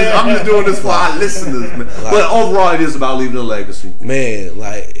I'm just doing this for our listeners, man. But overall, it is about leaving a legacy, man.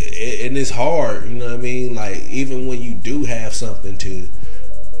 Like, and it's hard, you know what I mean? Like, even when you do have something to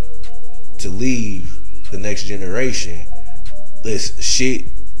leave the next generation, there's shit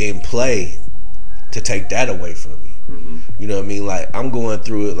in play to take that away from you. Mm-hmm. You know what I mean? Like, I'm going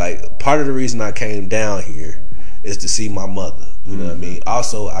through it. Like, part of the reason I came down here is to see my mother. You know what I mean?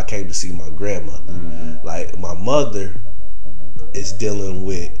 Also, I came to see my grandmother. Mm-hmm. Like, my mother is dealing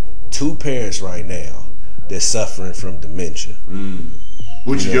with 2 parents right now that's suffering from dementia.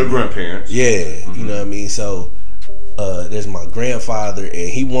 Which is your grandparents. Yeah. Mm-hmm. You know what I mean? So, there's my grandfather, and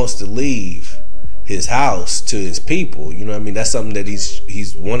he wants to leave his house to his people. You know what I mean? That's something that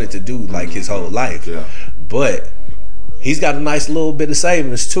he's wanted to do like his whole life. Yeah. But he's got a nice little bit of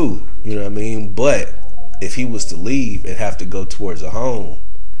savings too. You know what I mean? But if he was to leave and have to go towards a home,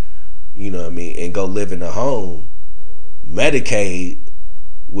 you know what I mean, and go live in a home, Medicaid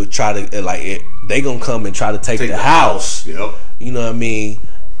would try to they gonna come and try to take the house. Yep. You know what I mean?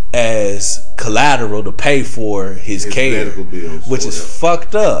 As collateral to pay for his care, medical bills, which is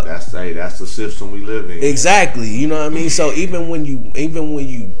fucked up. That's the system we live in. Exactly. You know what I mean? So even when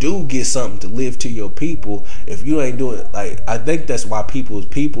you do get something to live to your people, if you ain't doing I think that's why people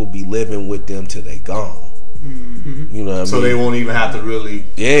be living with them till they gone. Mm-hmm. You know what I mean? So they won't even have to really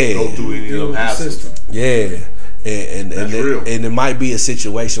go through any of them hassles. Yeah. And it might be a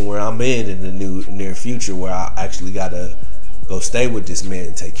situation where I'm in the near future where I actually gotta go stay with this man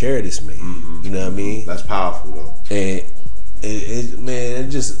and take care of this man. Mm-hmm. You know what I mean? That's powerful though. And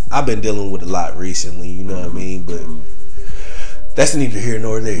I've been dealing with a lot recently. You know what I mean? But that's neither here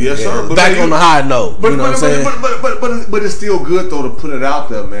nor there. Yes, sir. But back on the high note. You know what I'm saying? But it's still good though to put it out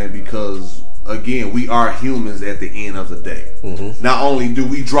there, man, because again, we are humans at the end of the day. Mm-hmm. Not only do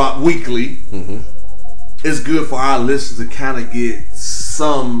we drop weekly, it's good for our listeners to kind of get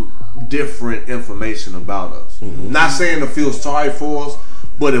some different information about us. Mm-hmm. Not saying to feel sorry for us,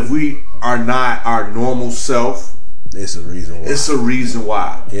 but if we are not our normal self, it's a reason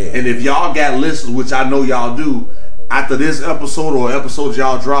why. Yeah. And if y'all got listeners, which I know y'all do, after this episode or episodes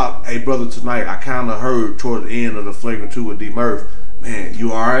y'all drop, hey brother, tonight I kind of heard toward the end of the Flagrant 2 with D Murph, man,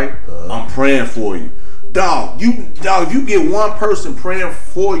 you alright? I'm praying for you. Dog, if you get one person praying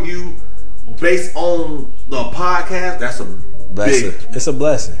for you based on the podcast, it's a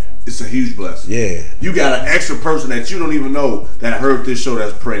blessing. It's a huge blessing. Yeah. You got an extra person that you don't even know that heard this show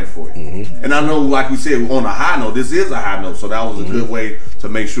that's praying for you. Mm-hmm. And I know, like we said, on a high note, this is a high note, so that was a good way to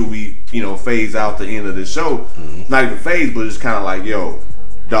make sure we, phase out the end of the show. Mm-hmm. Not even phase, but it's kind of like, yo,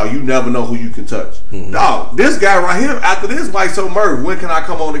 dog, you never know who you can touch. Mm-hmm. Dog, this guy right here, after this, Mike So Murph, when can I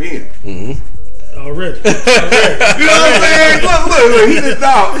come on again? Mm-hmm. Already. You know what I'm saying? Look, he just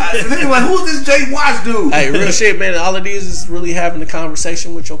dog. Like, who's this Jay Watts dude? Hey, real shit, man. All it is really having a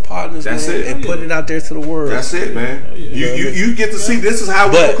conversation with your partners, that's man, it. And putting it out there to the world. That's it, man. You get to see this is how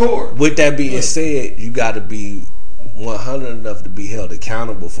we record. With that being said, you got to be 100 enough to be held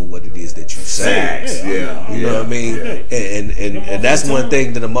accountable for what it is that you say. Yeah. You know what I mean? And that's one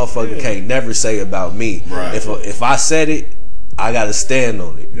thing that a motherfucker can't never say about me. Right. If I said it, I gotta stand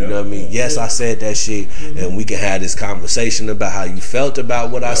on it. You know what I mean? Yes, I said that shit, and we can have this conversation about how you felt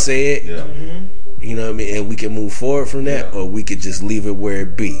about what I said. Yeah. You know what I mean? And we can move forward from that, or we could just leave it where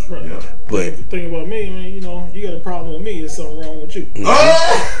it be. Right. Yeah. But the thing about me, man, you got a problem with me. There's something wrong with you. Mm-hmm.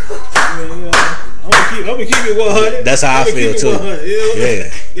 I'm gonna keep it 100. That's how I feel too.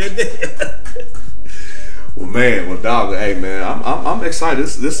 Yeah. Well, dog. Hey, man, I'm excited.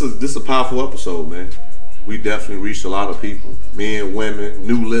 This is a powerful episode, man. We definitely reached a lot of people, men, women,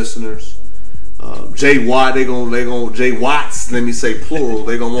 new listeners. Jay Watt, Jay Watts, let me say plural.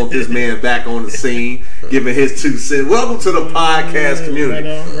 They gonna want this man back on the scene, giving his 2 cents. Welcome to the podcast community,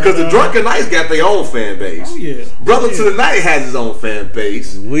 because the Drunken Knights got their own fan base. Oh yeah, Brother to the Night has his own fan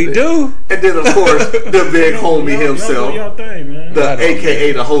base. We do, and then of course the big homie himself, the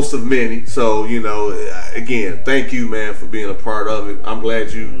AKA the host of many. So again, thank you, man, for being a part of it. I'm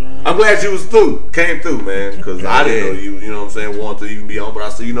glad you came through, man, because I didn't know you. You know what I'm saying? Wanted to even be on, but I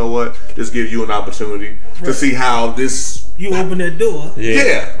said, you know what? Just give you an opportunity to see how this. You open that door.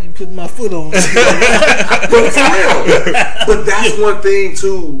 Yeah. You put my foot on. But for real. But that's one thing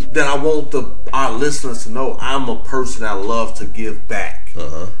too that I want our listeners to know. I'm a person that loves to give back.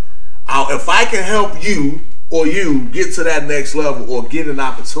 if I can help you or you get to that next level or get an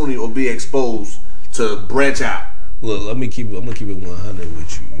opportunity or be exposed to branch out. Look, I'm gonna keep it 100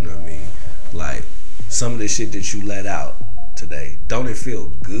 with you. You know what I mean? Like some of the shit that you let out today, don't it feel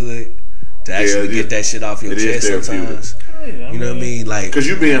good to actually get that shit off your chest sometimes? You know what I mean? Like, because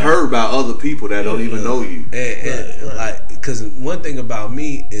you're being heard by other people that don't even know you. And like, because one thing about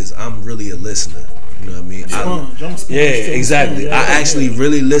me is I'm really a listener. You know what I mean? Exactly. I actually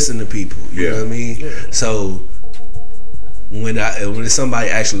really listen to people. You know what I mean? Yeah. So when it's somebody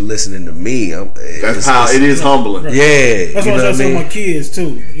actually listening to me, that's how it is humbling. Right. Yeah, that's what I tell my kids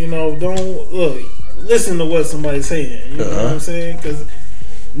too. You know, don't listen to what somebody's saying. You know what I'm saying? Because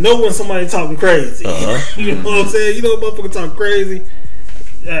know when somebody talking crazy. You know what I'm saying? You know, motherfucker talk crazy.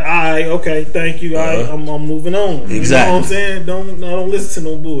 Okay, thank you. I'm moving on. Exactly. You know what I'm saying? Don't listen to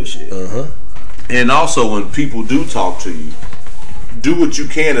no bullshit. And also, when people do talk to you, do what you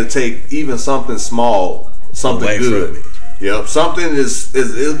can to take even something small, something away good. From it. Yep, something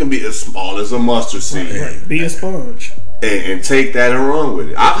it can be as small as a mustard seed. Right. Be a sponge. And take that and run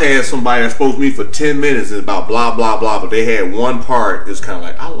with it. I've had somebody that spoke to me for 10 minutes about blah, blah, blah, but they had one part that's kind of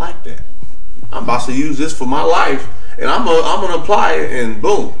like, I like that. I'm about to use this for my life, and I'm gonna apply it, and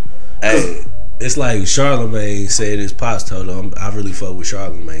boom. Hey, it's like Charlemagne said his pops told him, I really fuck with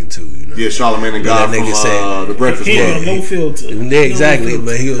Charlemagne too. You know? Yeah, Charlemagne and God from The Breakfast Club. No filter. Yeah, exactly.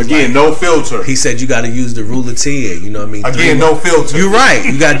 But he was again, no filter. He said you got to use the rule of 10. You know what I mean? Again, no filter. You're right.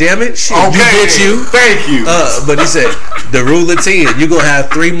 You goddamn it. Shit, okay, you. Thank you. But he said the rule of 10. You gonna have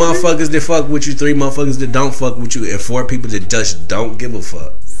 3 motherfuckers that fuck with you, 3 motherfuckers that don't fuck with you, and 4 people that just don't give a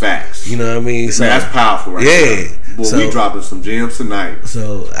fuck. Facts. You know what I mean? So that's powerful, right? Yeah. Well, so, we dropping some gems tonight.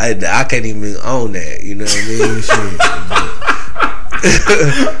 So I can't even own that. You know what I mean?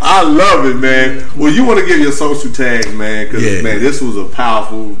 I love it, man. Well, you want to give your social tags, man, because man, this was a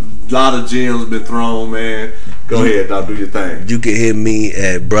powerful. Lot of gems been thrown, man. Go ahead, dog. Do your thing. You can hit me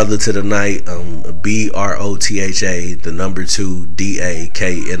at Brotha to the Night, BROTHA, the number 2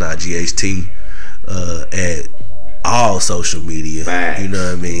 DAKNIGHT, at all social media. Facts. You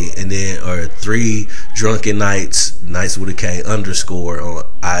know what I mean? And then 3 Drunken Nights, Nights with a K _ on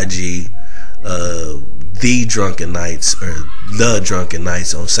IG, The Drunken Nights or The Drunken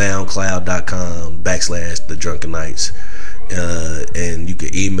Nights on SoundCloud.com / The Drunken Nights. And you can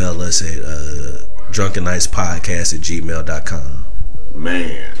email us at drunkennightspodcast@gmail.com.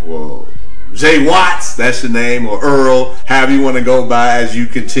 Man, well, Jay Watts, that's your name, or Earl, however you want to go by as you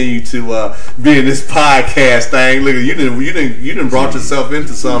continue to be in this podcast thing. Look, you didn't brought yourself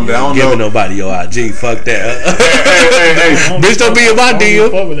into something that I don't know. Giving nobody your IG, fuck that. hey. Bitch, don't be in my deal.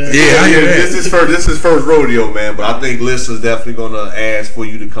 Yeah, this is first rodeo, man. But I think listeners definitely gonna ask for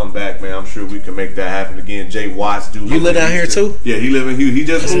you to come back, man. I'm sure we can make that happen again. Jay Watts, dude. You live down here too? Yeah, he live in Houston. He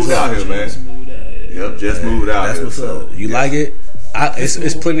just moved out here, man. Yep, just moved out here. That's what's up. You like it?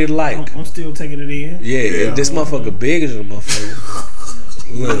 It's plenty to like. I'm still taking it in. Yeah. This motherfucker big as a motherfucker.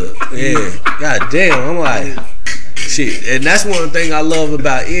 Look, God damn, I'm like, shit. And that's one thing I love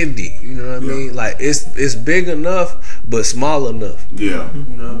about Indy. You know what I mean? Like, it's big enough, but small enough. Yeah. You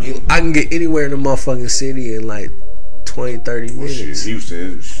know what I mean? I can get anywhere in the motherfucking city in like 20-30 minutes. Shit,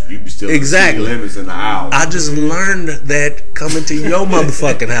 Houston, you be still exactly in the limits in the house. I just learned that coming to your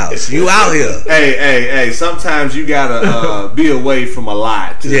motherfucking house. You out here. Hey. Sometimes you gotta be away from a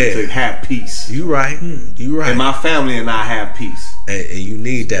lot to have peace. You right. You right. And my family and I have peace. And you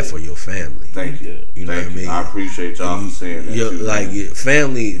need that for your family. Thank you. You know what I mean? I appreciate y'all for saying that. Like your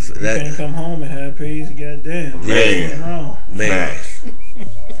family. You can't come home and have peace. Goddamn. Man.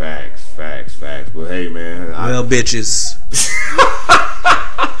 Facts. But hey, man. Well, bitches.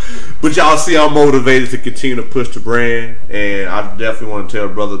 But y'all see I'm motivated to continue to push the brand. And I definitely want to tell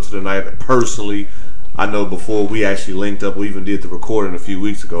Brotha to the Night that personally, I know before we actually linked up, we even did the recording a few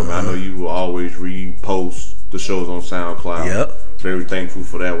weeks ago, man. I know you will always repost the shows on SoundCloud. Yep. Very thankful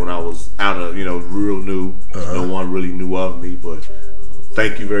for that when I was out of, real new. No one really knew of me, but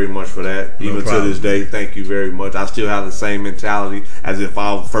thank you very much for that. Even to this day, thank you very much. I still have the same mentality as if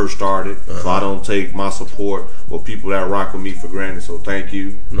I first started, so I don't take my support or people that rock with me for granted. So thank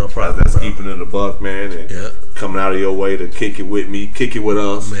you. No problem. That's keeping it a buck, man, and coming out of your way to kick it with me, kick it with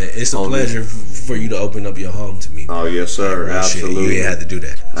us. Man, it's a pleasure for you to open up your home to me. Oh yes, sir. Absolutely. You ain't had to do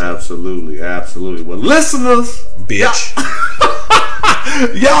that. So. Absolutely. Well, listeners, bitch.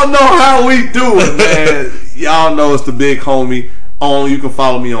 Y'all know how we do it, man. Y'all know it's the big homie. You can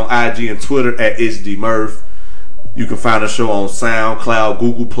follow me on IG and Twitter at ItsDMurph. You can find the show on SoundCloud,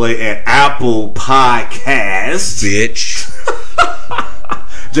 Google Play, and Apple Podcasts. Bitch.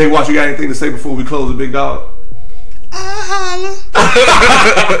 Jay Watts, you got anything to say before we close the big dog? Holla.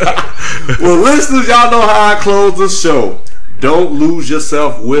 But listeners, y'all know how I close the show. Don't lose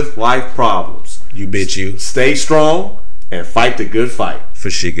yourself with life problems. You bitch you. Stay strong and fight the good fight. For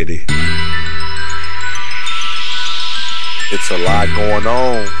shiggity. It's a lot going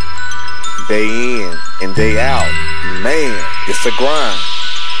on. Day in and day out. Man, it's a grind.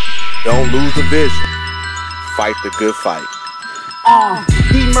 Don't lose the vision. Fight the good fight.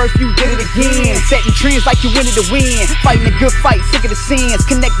 D-Murph, you did it again. Setting trends like you wanted to win. Fighting a good fight, sick of the sins.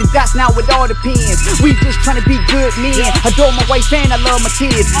 Connecting dots now with all the pins. We just trying to be good men. Adore my wife and I love my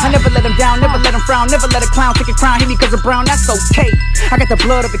kids. I never let them down, never let them frown. Never let a clown take a crown. Hit me cause I'm brown, that's okay. I got the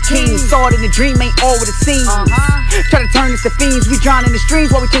blood of a king. Saw it in the dream, ain't all what it seems. Try to turn us to fiends. We drown in the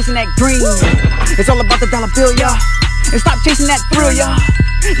streams while we chasing that green. It's all about the dollar bill, y'all. And stop chasing that thrill, y'all.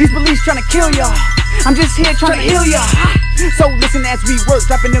 These beliefs trying to kill y'all. I'm just here trying to heal y'all. So listen as we work,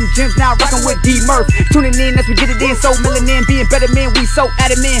 dropping them gems now, rocking with D-Murph. Tuning in as we get it in, so melanin, being better men, we so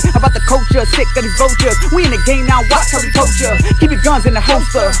adamant about the culture, sick of these vultures. We in the game now, watch how we coach ya. Keep your guns in the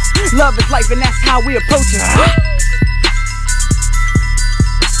holster. Love is life and that's how we approach it.